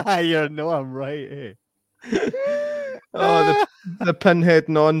 You know I'm right, eh? Oh, the Pinhead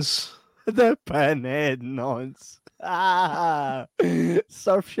nons. The Pinhead nonce.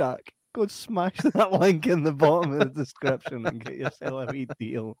 Surfshark. Go smash that link in the bottom of the description and get yourself a wee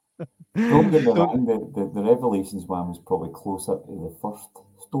deal. Don't get me wrong, the Revelations one was probably closer to the first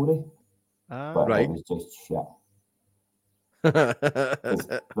story, but Right. it was just shit. 'Cause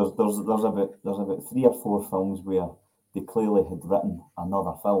there's about 3 or 4 films where they clearly had written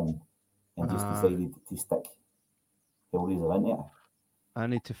another film and just decided to stick Hellraiser into it. I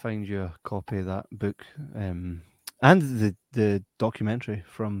need to find you a copy of that book and the documentary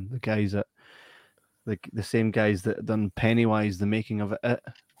from the guys at the same guys that done Pennywise, the making of it.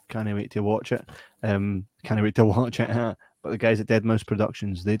 Can't wait to watch it. Can't wait to watch it. But the guys at Dead Mouse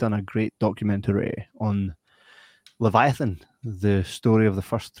Productions, they done a great documentary on Leviathan, the story of the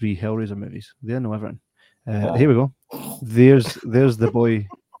first 3 Hellraiser movies. They know everything. Here we go. There's the boy.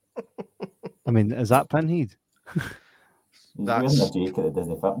 I mean, is that Pinhead? He's wearing a Jake at the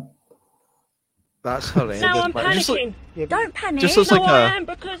Disney film. That's horrendous. Now I'm man. Just panicking. Don't panic. just looks No, like I am,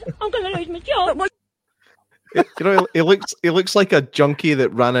 because I'm going to lose my job. you know, he looks like a junkie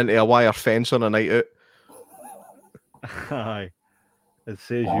that ran into a wire fence on a night out. Aye. It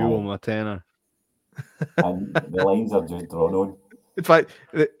says you on my tenor. And the lines are just drawn on. In fact,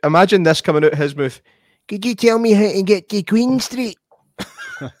 imagine this coming out his mouth. Could you tell me how to get to Queen Street?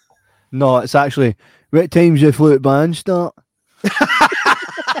 No, it's actually what time's the flute band start?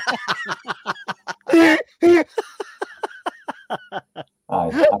 Aye,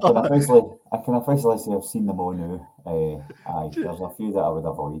 I can officially say I've seen them all now. Aye, there's a few that I would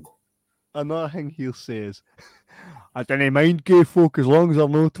avoid. Another thing he'll say is, I don't mind gay folk as long as they're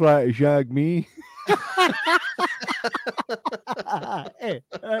not trying to shag me. By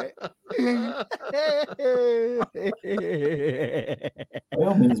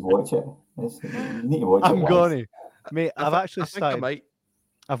all means, watch it. You need to watch it. I'm once. gonna, mate. I've actually I think I started. might.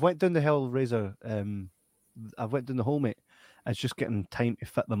 I've went down the Hellraiser. I've went down the whole, mate. It's just getting time to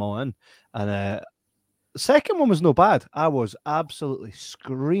fit them all in. And the second one was no bad. I was absolutely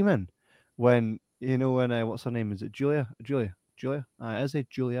screaming when what's her name? Is it Julia? Julia? Is it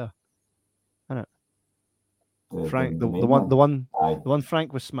Julia? Isn't it? Frank, the main one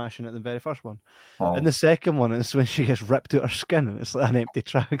Frank was smashing at the very first one. Aye. And the second one is when she gets ripped out her skin and it's like an empty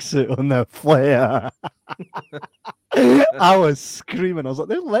tracksuit on the flare. I was screaming. I was like,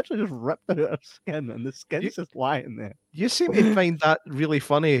 they literally just ripped her out her skin and the skin's just lying there. You seem to find that really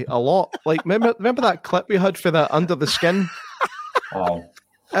funny a lot. Like, remember that clip we had for that Under the Skin? Aye.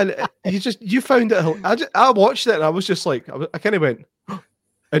 And you found it. I watched it and I was just like, I kind of went,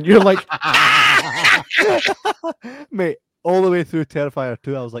 and you're like, mate, all the way through Terrifier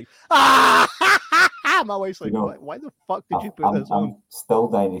 2, I was like, my wife's like, why the fuck did you put this on? I'm still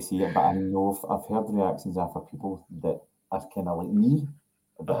dying to see it, but I know I've heard reactions after people that are kind of like me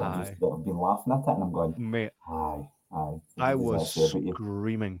that have been laughing at it, and I'm going, mate, aye. I was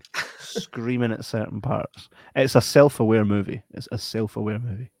screaming at certain parts. It's a self-aware movie.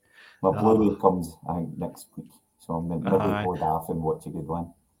 My Blu-ray comes, I think, next week, so I'm maybe hold off and watch a good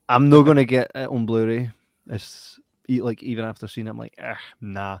one. I'm not gonna get it on Blu-ray. It's like even after seeing it, I'm like,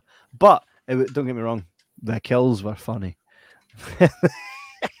 nah. But don't get me wrong, the kills were funny.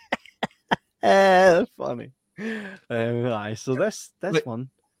 Funny. Aye, so this one,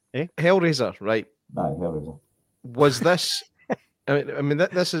 Hellraiser, right? Aye, Hellraiser. Was this? I mean,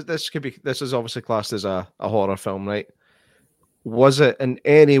 this is obviously classed as a horror film, right? Was it in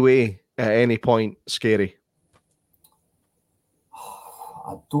any way at any point scary?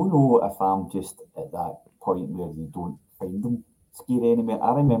 I don't know if I'm just at that point where you don't find them scary anymore.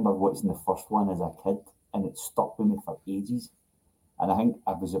 I remember watching the first one as a kid, and it stuck with me for ages. And I think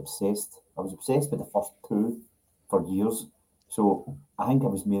I was obsessed with the first 2 for years. So I think I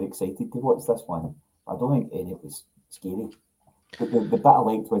was more excited to watch this one. I don't think any of it was scary. But the bit I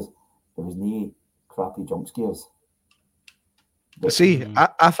liked was there was no crappy jump scares. See,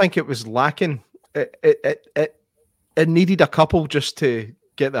 I think it was lacking. It it needed a couple just to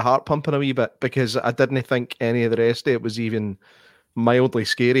get the heart pumping a wee bit, because I didn't think any of the rest of it was even mildly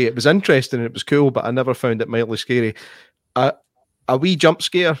scary. It was interesting and it was cool, but I never found it mildly scary. A wee jump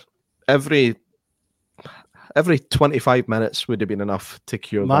scare every 25 minutes would have been enough to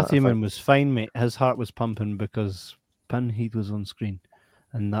cure that. I Matthew think. Mann was fine, mate. His heart was pumping because Pinhead was on screen,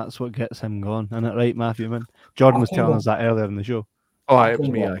 and that's what gets him going. Isn't it right, Matthew Mann? Jordan was telling us that earlier in the show. Oh, aye, it was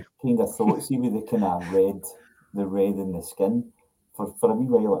me. Aye. Kind of thought, see with the kind of red in the skin. For a wee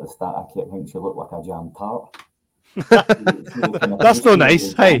while at the start, I kept thinking she looked like a jam tart. That's no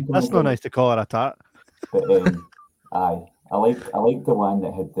nice. Hey, that's no nice to call her a tart. But aye, I liked the one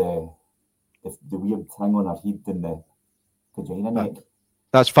that had the weird thing on her head and the vagina neck.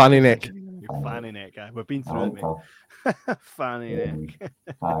 That's Fanny Neck. Fanny neck, guy. We've been I through it, liked mate. her. Fanny neck.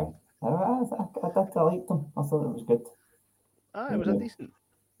 Aye, I liked them. I thought it was good. It was a decent.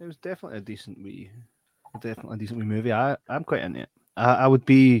 It was definitely a decent wee movie. I'm quite into it. I would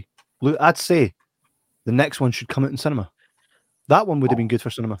be. I'd say the next one should come out in cinema. That one would have been good for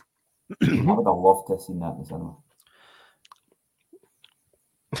cinema. I would have loved to have seen that in the cinema.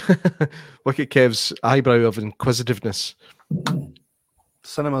 Look at Kev's eyebrow of inquisitiveness.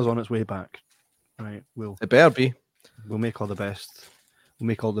 Cinema's on its way back. Right, we'll It better be. make all the best. We'll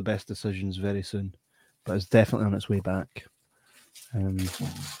make all the best decisions very soon. But it's definitely on its way back. I hope so.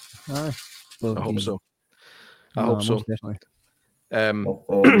 I No, hope so. most definitely. If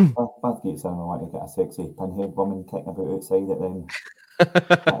Bathgate Cinema want to get a sexy pinhead woman kicking about outside it, then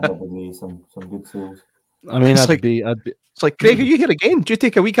that would be some good sales. I mean, It's I'd like- be. It's like, Craig, are you here again? Do you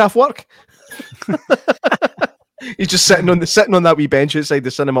take a week off work? He's just sitting on that wee bench outside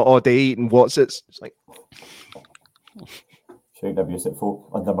the cinema all day eating what's it's. It's like, Shouting abuse at folk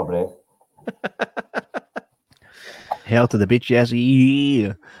under my breath. Hell to the beach, yes.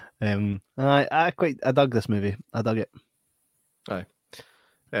 Yeah. I dug this movie. I dug it.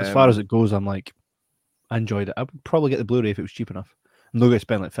 As far as it goes, I'm like, I enjoyed it. I would probably get the Blu-ray if it was cheap enough. I'm not going to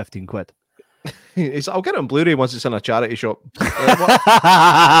spend like 15 quid. I'll get it on Blu-ray once it's in a charity shop.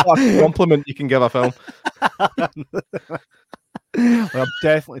 What a compliment you can give a film. Well, I'm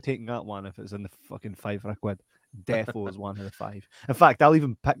definitely taking that one if it's in the fucking £5 for a quid. Defo is one of the 5. In fact, I'll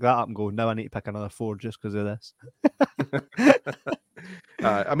even pick that up and go, now I need to pick another 4 just because of this.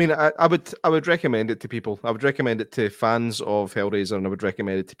 I mean, I would recommend it to people. I would recommend it to fans of Hellraiser, and I would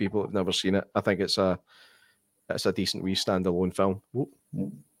recommend it to people who've never seen it. I think it's a decent wee standalone film. Whoop.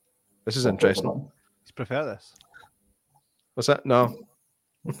 This is interesting. You prefer this? What's that? No.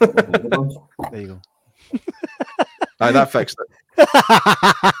 There you go. Aye, that fixed it.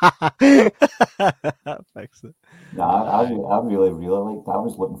 That fixed it. I really liked it. I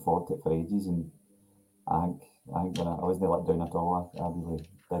was looking forward to it for ages, and I think when I wasn't let down at all. I really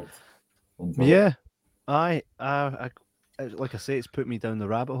did enjoy it. Yeah. I like I say, it's put me down the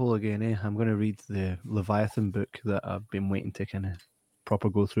rabbit hole again. I'm going to read the Leviathan book that I've been waiting to kind of proper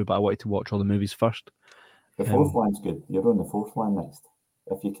go through, but I wanted to watch all the movies first. The fourth one's good. You're on the fourth one next.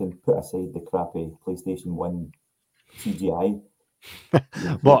 If you can put aside the crappy PlayStation 1 CGI.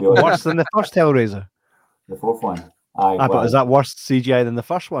 What, worse than the first Hellraiser? The fourth one. Aye, But is that worse CGI than the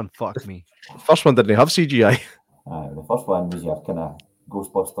first one? Fuck me. First one didn't have CGI. The first one was your kind of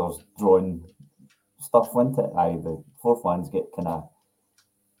Ghostbusters drawn stuff, wasn't it? Aye, the fourth one's get kind of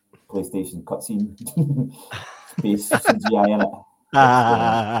PlayStation cutscene space CGI in it.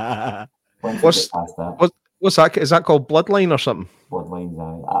 Once you get past that, What's that? Is that called Bloodline or something? Bloodlines,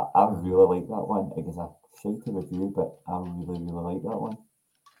 I really like that one. It was a shitty review, but I really like that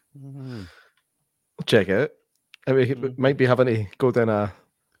one. Check it out. I mean, it might be having to go down a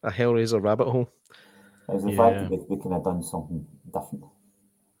Hellraiser rabbit hole. It was the fact that they could have done something different.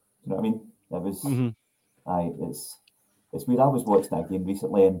 You know what I mean? It was, aye, it's weird. I was watching that again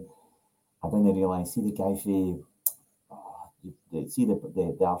recently, and I didn't realise. See the guy for, see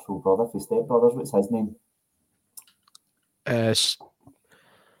the actual brother for Step Brothers. What's his name? I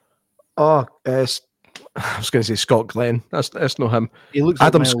was going to say Scott Glenn. That's not him. He looks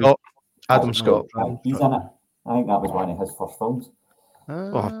Adam like Scott. Adam Scott. He's in it. I think that was one of his first films.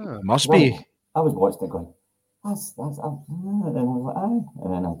 Must be. I was watching it going, that's and then I was like, aye.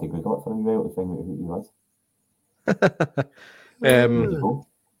 And then I had to Google it for a while to find out who he was.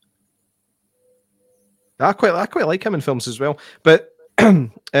 I quite like him in films as well. But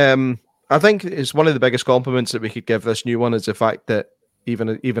I think it's one of the biggest compliments that we could give this new one is the fact that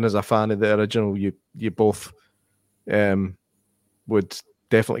even as a fan of the original, you both would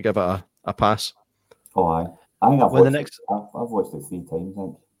definitely give it a pass. Oh, aye. I think I've watched it 3 times, I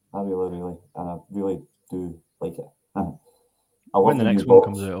think. I really, and I really do like it. I love When the next one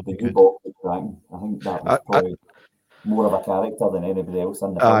comes out, it'll be good. I think that was probably... more of a character than anybody else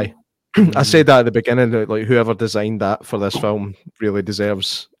in the Aye. film. I said that at the beginning. That, like, whoever designed that for this film really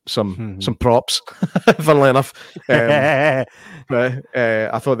deserves some props. Funnily enough, but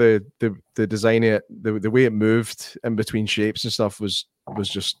I thought the design of it, the way it moved in between shapes and stuff was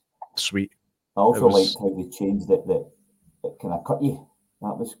just sweet. I also was- liked how they changed it. That it kind of cut you.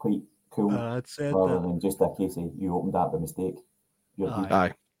 That was quite cool. I'd said Rather that. than just a case of you opened that by mistake. You're good.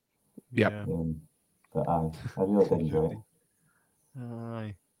 Aye, Yep. Yeah. But I really did enjoy it.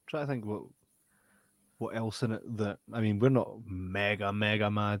 Aye. Try to think what else in it that, I mean, we're not mega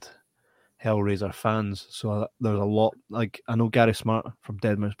mad Hellraiser fans, so there's a lot. Like, I know Gary Smart from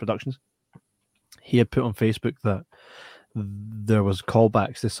Dead Mouse Productions. He had put on Facebook that there was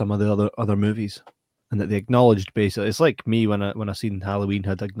callbacks to some of the other movies, and that they acknowledged basically. It's like me when I seen Halloween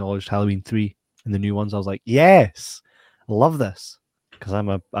had acknowledged Halloween 3 and the new ones. I was like, yes, I love this, because I'm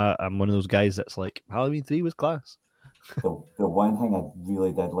one of those guys that's like, Halloween 3 was class. The one thing I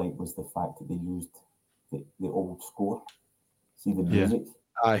really did like was the fact that they used the old score. See the Yeah. music?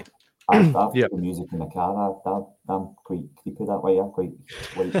 aye. I've Yep. the music in the car. I'm quite creepy that way. I quite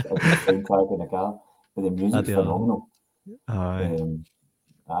like the soundtrack in the car. But the music's do. phenomenal. Aye.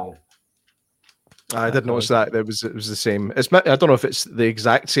 Aye. I did notice that it was the same. I don't know if it's the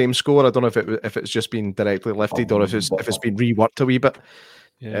exact same score. I don't know if it's just been directly lifted or if it's been reworked a wee bit.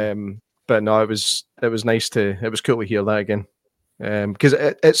 Yeah. But no, it was nice it was cool to hear that again, because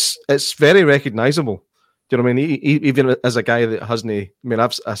it's very recognizable. Do you know what I mean? Even as a guy that hasn't, I mean,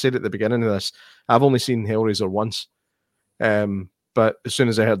 I said at the beginning of this, I've only seen Hellraiser once, but as soon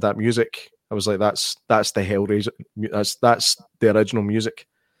as I heard that music, I was like, that's the Hellraiser, that's the original music,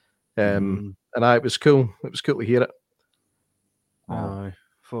 and it was cool. It was cool to hear it, Aye,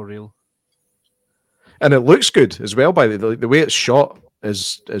 for real. and it looks good as well. By the way it's shot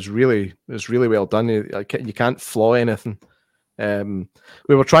is really well done. You can't flaw anything.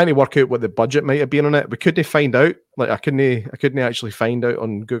 We were trying to work out what the budget might have been on it. We couldn't find out. Like I couldn't actually find out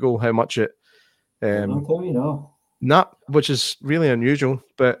on Google how much it. I'll tell you no. Not, which is really unusual.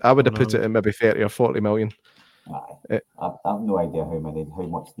 But I would have put it in maybe 30 or 40 million. Aye. I've no idea how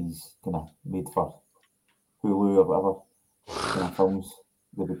much these kind of made for Hulu or whatever kind of films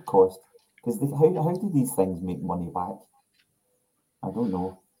they would cost. Because how do these things make money back? I don't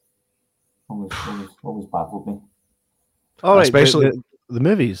know. Always baffled me. All right, Especially- the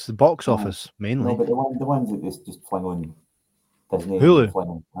movies, the box office mainly. No, but the ones that they just fling on Disney. Hulu.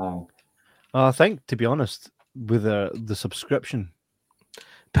 Fling on, I think, to be honest, with the subscription,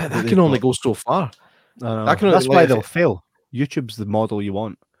 But that They've can only got- go so far. that's can only why let they'll it- fail. YouTube's the model you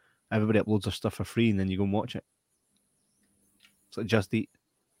want. Everybody uploads their stuff for free, and then you go and watch it. It's like Just Eat.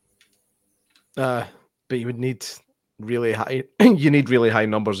 But you would need really high. You need really high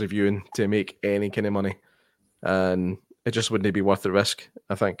numbers of viewing to make any kind of money, and it just wouldn't be worth the risk,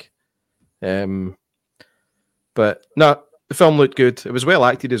 I think. But no, the film looked good. It was well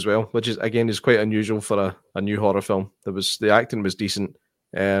acted as well, which is quite unusual for a new horror film. The acting was decent.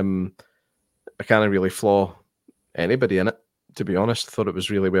 I can't really flaw anybody in it, to be honest. Thought it was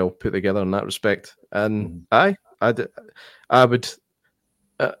really well put together in that respect. And I would.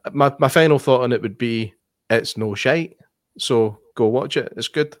 My final thought on it would be, it's no shite. So go watch it. It's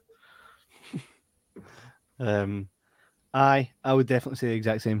good. I would definitely say the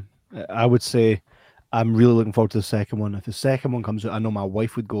exact same. I would say I'm really looking forward to the second one. If the second one comes out, I know my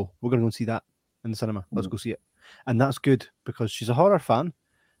wife would go, we're going to go see that in the cinema. Let's go see it. And that's good because she's a horror fan,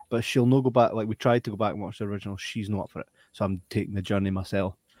 but she'll not go back. Like we tried to go back and watch the original. She's not up for it. So I'm taking the journey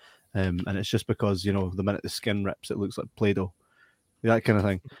myself. And it's just because, the minute the skin rips, it looks like Play-Doh. That kind of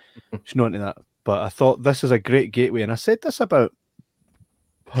thing. She's not into that. But I thought this is a great gateway. And I said this about,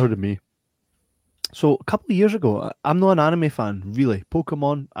 pardon me. So a couple of years ago, I'm not an anime fan, really.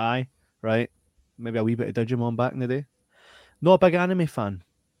 Pokemon, aye, right? Maybe a wee bit of Digimon back in the day. Not a big anime fan.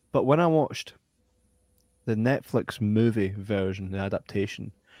 But when I watched the Netflix movie version, the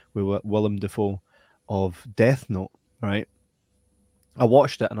adaptation with Willem Dafoe of Death Note, right? I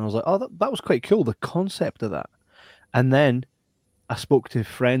watched it and I was like, oh, that was quite cool, the concept of that. And then I spoke to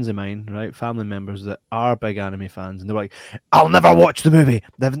friends of mine, right, family members that are big anime fans, and they were like, I'll never watch the movie.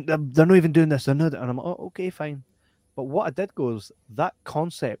 They're not even doing this. And I'm like, oh, okay, fine. But what I did go is that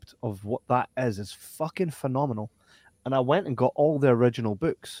concept of what that is fucking phenomenal. And I went and got all the original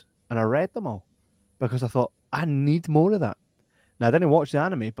books and I read them all because I thought, I need more of that. Now, I didn't watch the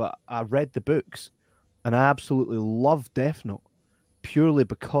anime, but I read the books and I absolutely love Death Note purely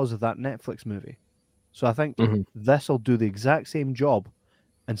because of that Netflix movie. So I think this will do the exact same job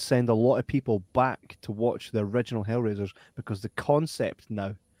and send a lot of people back to watch the original Hellraisers because the concept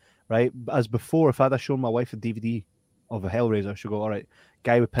now, right? As before, if I'd have shown my wife a DVD of a Hellraiser should go, all right,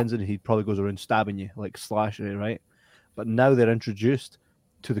 guy with pins in, he probably goes around stabbing you, like slashing it, right? But now they're introduced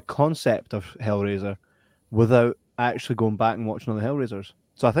to the concept of Hellraiser without actually going back and watching all the Hellraisers.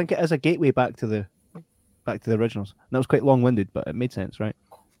 So I think it is a gateway back to the originals. And that was quite long-winded, but it made sense, right?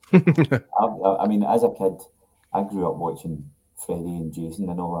 I mean, as a kid, I grew up watching Freddy and Jason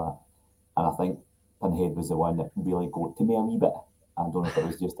and all that, and I think Pinhead was the one that really got to me a wee bit. I don't know if it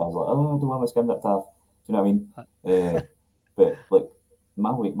was just I was like, oh, I don't want my skin that tough. Do you know what I mean? But like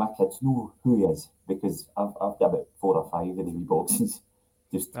my kids know who he is because I've got about 4 or 5 of the wee boxes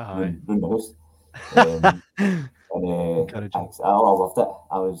just round the house. And I loved it.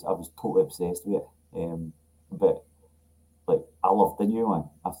 I was totally obsessed with it. But like I loved the new one.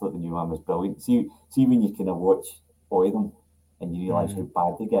 I thought the new one was brilliant. See when you kind of watch all of them and you realise how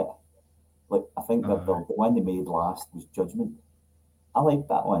bad they get. Like I think that the one they made last was Judgment. I liked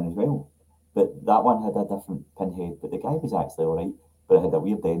that one as well, but that one had a different Pinhead. But the guy was actually alright, but it had a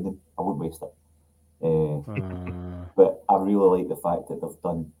weird ending. I wouldn't waste it. But I really like the fact that they've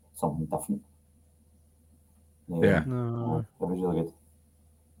done something different. Yeah, it was really good.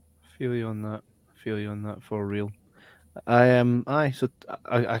 Feel you on that for real. So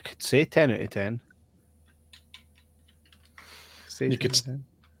I could say 10 out of 10. You could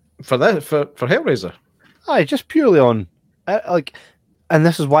for Hellraiser. Aye, just purely on and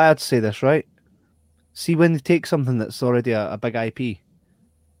this is why I'd say this, right? See, when they take something that's already a big IP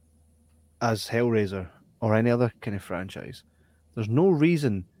as Hellraiser or any other kind of franchise, there's no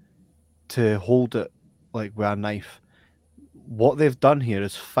reason to hold it like with a knife. What they've done here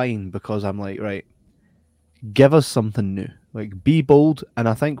is fine because I'm like, right, give us something new. Like, be bold, and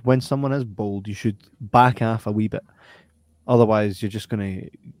I think when someone is bold, you should back half a wee bit. Otherwise, you're just going to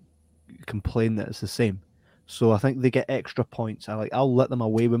complain that it's the same. So I think they get extra points. I'll let them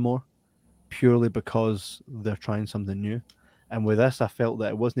away with more purely because they're trying something new. And with this, I felt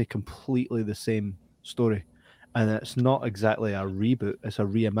that it wasn't completely the same story. And it's not exactly a reboot, it's a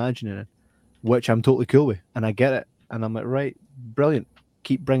reimagining, which I'm totally cool with. And I get it. And I'm like, right, brilliant.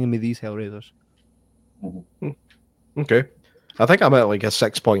 Keep bringing me these Hellraisers. Okay. I think I'm at like a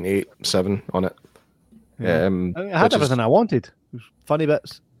 6.87 on it. I had everything I wanted. Funny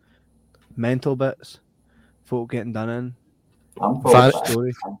bits, mental bits, folk getting done in.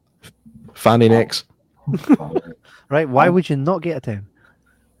 Story. Fanny necks. Right, why would you not get a 10?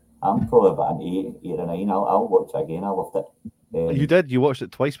 I'm probably about an 8 or 9. I'll watch it again. I loved it. You did? You watched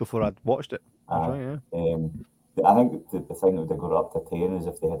it twice before I'd watched it. That's right, yeah. I think the thing that would have got up to 10 is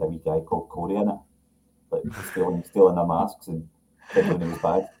if they had a wee guy called Corey in it. Like stealing their masks and thinking he was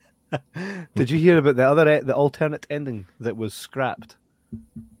bad. Did you hear about the alternate ending that was scrapped?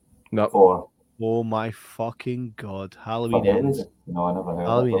 No. Oh my fucking god! Halloween Ends. No, I never heard.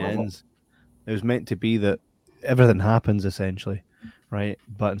 Halloween Ends. It was meant to be that everything happens essentially, right?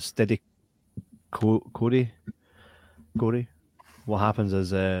 But instead of Corey, what happens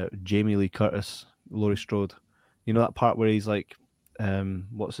is Jamie Lee Curtis, Laurie Strode. You know that part where he's like,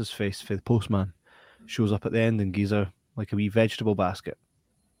 what's his face for the postman? Shows up at the end and gives her like a wee vegetable basket.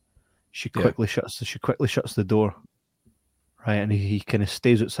 She quickly shuts the door, right? And he kind of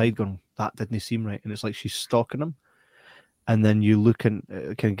stays outside going, that didn't seem right. And it's like she's stalking him. And then you look and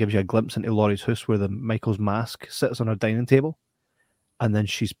it kind of gives you a glimpse into Laurie's house where the Michael's mask sits on her dining table. And then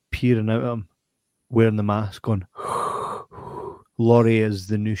she's peering out at him, wearing the mask, going, Laurie is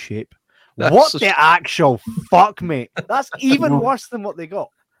the new shape. What the actual fuck, mate? That's even worse than what they got.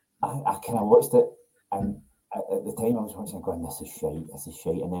 I kind of watched it, and at the time I was watching it going, this is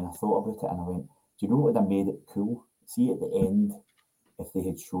shite. And then I thought about it and I went, do you know what would have made it cool? See at the end, if they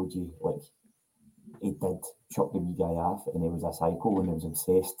had showed you, like, he did chuck the wee guy off and he was a psycho and he was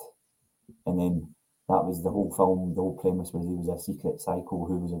obsessed. And then that was the whole film, the whole premise was he was a secret psycho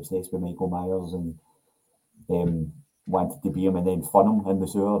who was obsessed with Michael Myers and wanted to be him and then fun him in the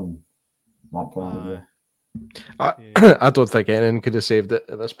sewer and that kind of idea. I don't think anyone could have saved it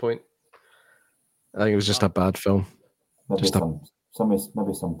at this point. I think it was just a bad film. Maybe some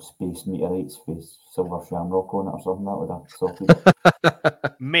space meteorites with silver shamrock on it or something that would have sorted.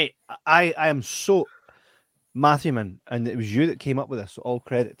 Mate, I am so Matthew, man, and it was you that came up with this, so all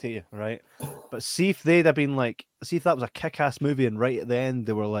credit to you, right? But see if they'd have been like, see if that was a kick-ass movie and right at the end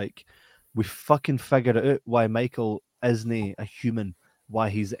they were like, we fucking figured it out why Michael isn't a human, why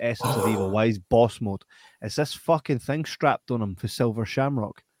he's the essence of evil, why he's boss mode. It's this fucking thing strapped on him for silver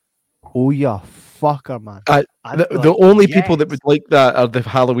shamrock. Oh, yeah, fucker, man. The only people that would like that are the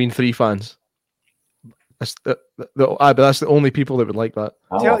Halloween 3 fans. That's the only people that would like that.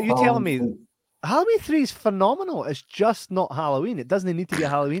 You telling me Halloween 3 is phenomenal. It's just not Halloween. It doesn't need to be a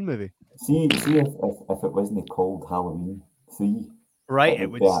Halloween movie. See if it wasn't called Halloween 3, Right, it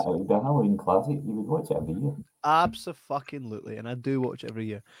it would, would it would be a Halloween classic. You would watch it every year. absolutely, and I do watch it every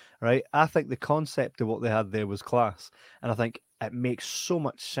year. Right, I think the concept of what they had there was class, and I think it makes so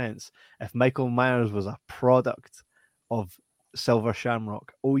much sense if Michael Myers was a product of Silver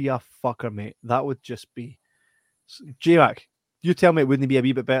Shamrock. Oh yeah, fucker, mate, that would just be J-Mac. You tell me it wouldn't be a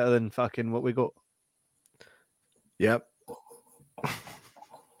wee bit better than fucking what we got. Yep.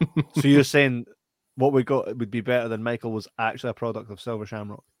 So you're saying what we got would be better than Michael was actually a product of Silver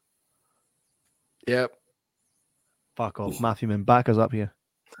Shamrock? Yep. Fuck off, Matthew Man, back us up here.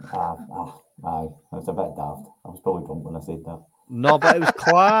 Aye, that's a bit daft. I was probably drunk when I said that. No, but it was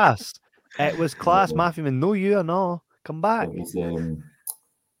class. It was class, Yeah. Matthew Man. No, you are no. Come back. It was,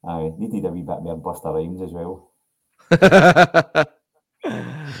 aye, needed a wee bit more Buster Rhymes as well.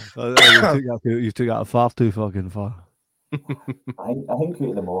 You took that far too fucking far. I think out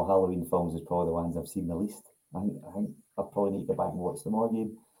of them all, Halloween films is probably the ones I've seen the least. I think I probably need to go back and watch them all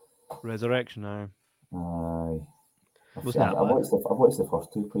again. Resurrection, now. Aye. Wasn't that I've bad? watched the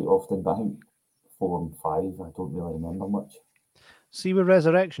first two quite often, but I think 4 and 5 I don't really remember much. See, with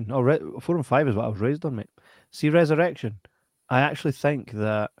Resurrection, 4 and 5 is what I was raised on, mate. See, Resurrection, I actually think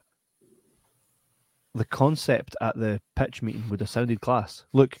that the concept at the pitch meeting would have sounded class.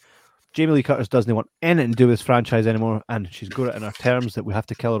 Look, Jamie Lee Curtis doesn't want anything to do with this franchise anymore, and she's got it in her terms that we have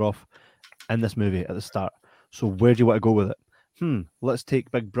to kill her off in this movie at the start. So where do you want to go with it? Let's take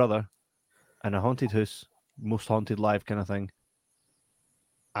Big Brother and a haunted house, most haunted live kind of thing,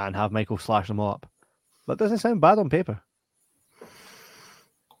 and have Michael slash them all up. That doesn't sound bad on paper.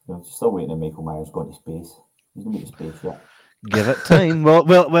 I'm still waiting on Michael Myers going to space. He's going to space yet. Give it time.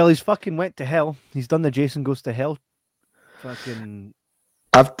 well, he's fucking went to hell. He's done the Jason Goes to Hell. Fucking.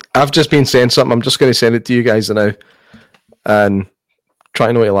 I've just been saying something. I'm just going to send it to you guys now, and try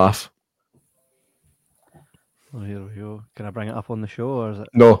not to laugh. Oh, here we go. Can I bring it up on the show, or is it?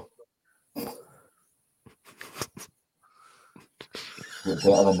 No. Is it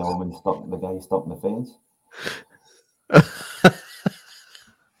better than the woman the guy stuck in the fence?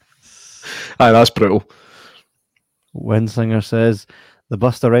 Aye, that's brutal. Winsinger says the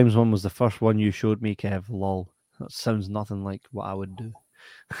Busta Rhymes one was the first one you showed me, Kev. Lol. That sounds nothing like what I would do.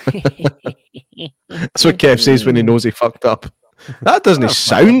 That's what Kev says when he knows he fucked up. That doesn't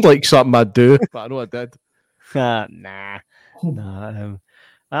sound like something I'd do, but I know I did. Nah.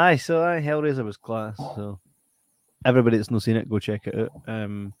 Aye, so Hellraiser was class. So everybody that's not seen it, go check it out.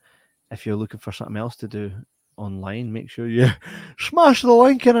 If you're looking for something else to do online, make sure you smash the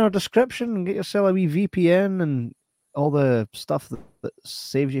link in our description and get yourself a wee VPN and all the stuff that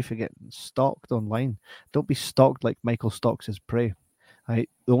saves you from getting stalked online. Don't be stalked like Michael stalks his prey. Right?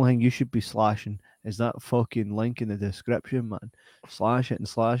 The only thing you should be slashing is that fucking link in the description, man. Slash it, and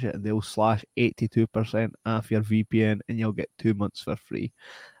they'll slash 82% off your VPN, and you'll get 2 months for free.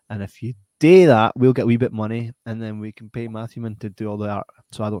 And if you do that, we'll get a wee bit money, and then we can pay Matthewman to do all the art,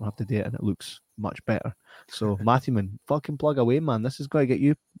 so I don't have to do it, and it looks much better. So Matthewman, fucking plug away, man. This is going to get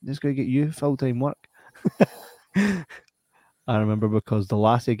you. This is going to get you full-time work. I remember because the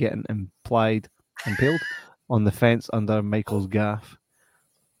lassie getting impaled on the fence under Michael's gaff.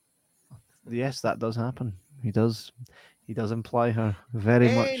 Yes, that does happen. He does imply her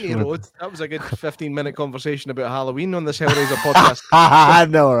very much. That was a good 15-minute conversation about Halloween on this Hellraiser podcast. I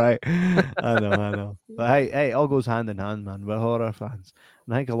know, right? I know. But hey, all goes hand in hand, man. We're horror fans.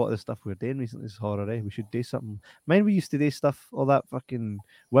 And I think a lot of the stuff we're doing recently is horror, eh? We should do something. Mind we used to do stuff, all that fucking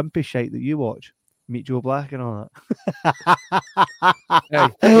wimpy shite that you watch. Meet Joe Black and all that.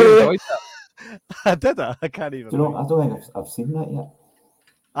 Hey, you enjoyed that. I did that. I can't even. Do you know, I don't think I've seen that yet.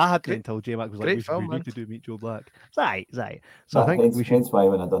 I had to until J-Mac was like, we need to do Meet Joe Black. It's right. So I think we should. Hence why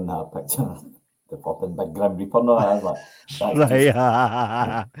when I done that picture, the fucking big Grim Reaper, I was like,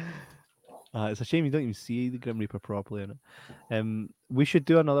 right. It's a shame you don't even see the Grim Reaper properly in it. We should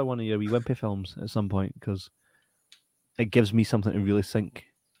do another one of your wee wimpy films at some point because it gives me something to really sink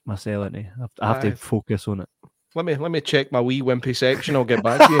myself into. I have to focus on it. Let me check my wee wimpy section. I'll get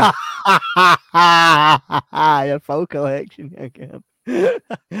back to you. Your full collection again.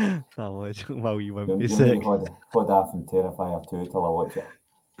 Well, you won't be sick. Hold off and Terrifier 2 till I watch it.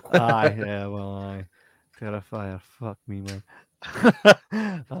 Aye. Terrifier, fuck me, man.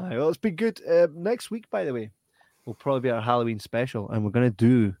 Aye, well, it's been good. Next week, by the way, will probably be our Halloween special, and we're going to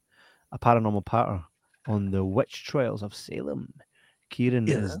do a paranormal patter on the witch trials of Salem. Kieran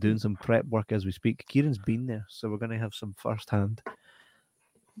is doing some prep work as we speak. Kieran's been there, so we're going to have some first-hand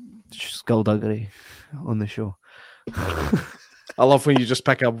skullduggery on the show. I love when you just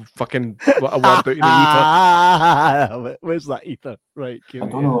pick a fucking a word out of the ether. Where's that ether? Right. I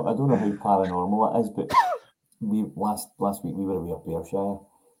don't know how paranormal it is, but we last week we were away up Ayrshire,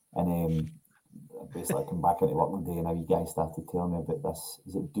 and basically I came back into work one day and a wee guy started telling me about this.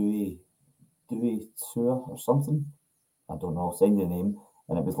 Is it Dewey Sewer or something? I don't know. I'll send you the name.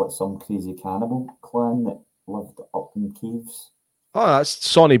 And it was like some crazy cannibal clan that lived up in caves. Oh, that's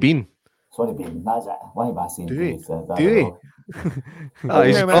Sonny Bean. Sonny Bean, that's it. Why am I saying Dewey? Dewey?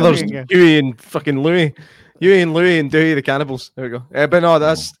 His brothers, Huey and fucking Louie. Huey and Louie and Dewey the cannibals. There we go. But no,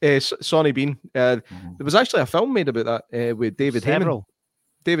 that's Sonny Bean. There was actually a film made about that with David Heyman.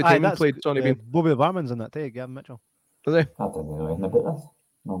 David Heyman played Sonny Bean. Bobby the Barman's in that too, Gavin Mitchell. Was he? I don't know anything about this.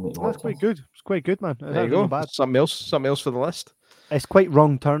 That's quite good. It's quite good, man. There you go. Bad. Something else for the list. It's quite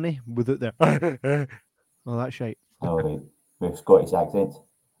wrong turny without there. Oh, that's shite. Oh, right. With Scottish accents.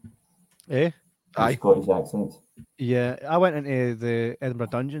 Eh? Aye. Scottish accents. Yeah, I went into the Edinburgh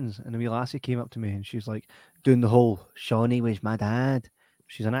Dungeons and a wee lassie came up to me and she's like doing the whole Shawnee was my dad.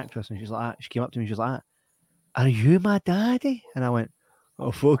 She's an actress and she's like, she came up to me and she's like, are you my daddy? And I went,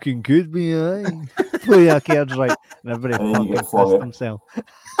 oh, fucking good me, aye. Play your cards right. And everybody And then you fucking get pissed themselves.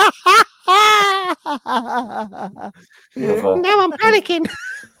 Now I'm panicking.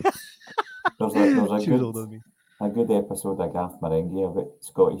 There's She was older than me. a good episode of Garth Marenghi about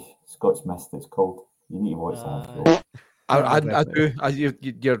Scotch Mist. It's called. You need to watch that. I do.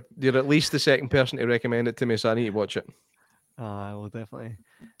 You're at least the second person to recommend it to me, so I need to watch it. I will definitely.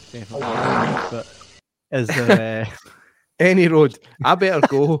 But is there? Any road, I better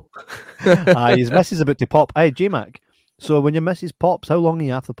go. His missus about to pop. Hey, J-Mac. So when your missus pops, how long are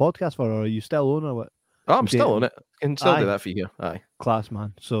you after the podcast for, or are you still on, or what? Oh, I'm still on it. I can still do that for you. Aye, class,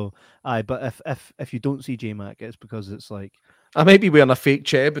 man. So, but if you don't see J-Mac, it's because it's like I might be wearing a fake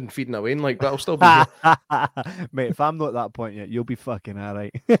cheb and feeding away, like, but I'll still be here. Mate, if I'm not at that point yet, you'll be fucking all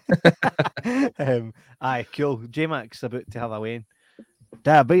right. Aye, cool. J-Mac's about to have a wane.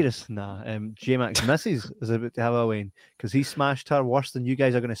 Diabetes? Nah. J-Mac's missus is about to have a wane because he smashed her worse than you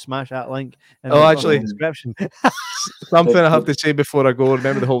guys are going to smash that link. In the actually, description. Something I have to say before I go.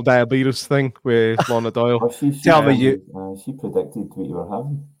 Remember the whole diabetes thing with Lorna Doyle? Tell me you. She predicted what you were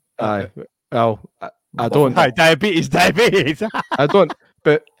having. Aye. Well, I don't. Aye, diabetes. I don't.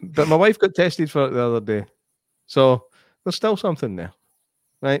 But my wife got tested for it the other day, so there's still something there,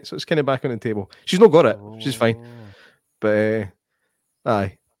 right? So it's kind of back on the table. She's not got it. She's fine. But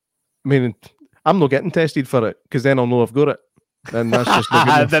aye, I mean, I'm not getting tested for it because then I'll know I've got it, and that's just not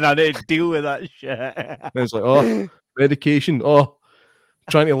good enough. Then I need to deal with that shit. And it's like, oh, medication. Oh,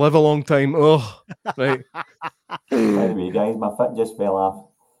 trying to live a long time. Oh, right. Anyway, guys, my foot just fell off.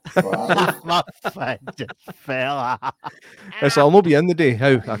 My foot just fell off. It's I'll not be in the day.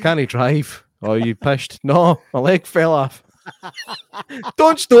 How? I can't drive. Oh, you pished? No, my leg fell off.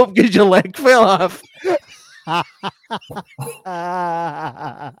 Don't stop because your leg fell off.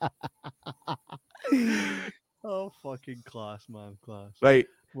 Oh, fucking class, man, class. Right.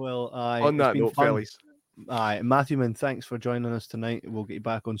 Well, on that note, fellas. Aye, Matthew, man, thanks for joining us tonight. We'll get you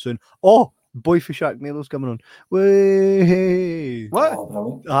back on soon. Oh, Boy for Sharknado's coming on. Way. What?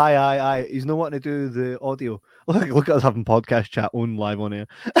 Oh, Aye. He's not wanting to do the audio. Look at us having podcast chat on live on air.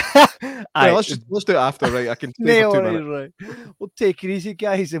 Yeah, let's do it after, right? I can stay for 2 minutes. Right. We'll take it easy,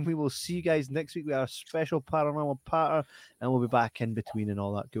 guys, and we will see you guys next week with our special paranormal patter, and we'll be back in between and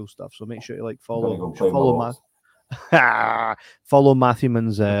all that cool stuff. So make sure you follow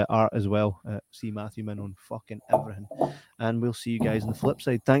Matthewman's art as well. See Matthewman on fucking everything, and we'll see you guys on the flip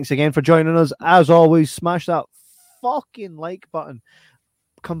side. Thanks again for joining us. As always, smash that fucking like button.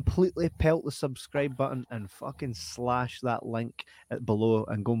 Completely pelt the subscribe button and fucking slash that link below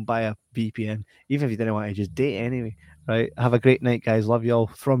and go and buy a VPN, even if you didn't want to just date anyway. Right? Have a great night, guys. Love you all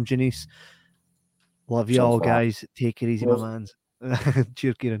from Janice. Love you all, guys. Take it easy, my mans.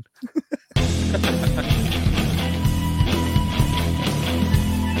 Cheers, Kieran.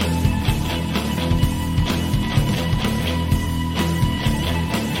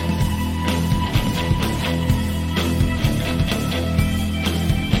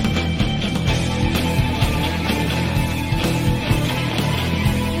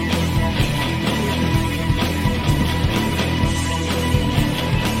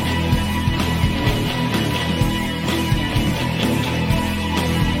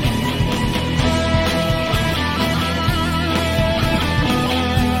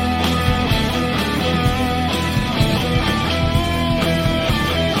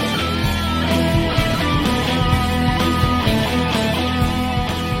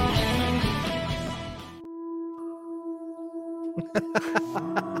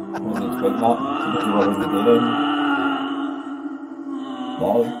 Wasn't expecting that.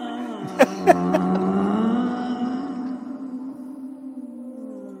 Bye.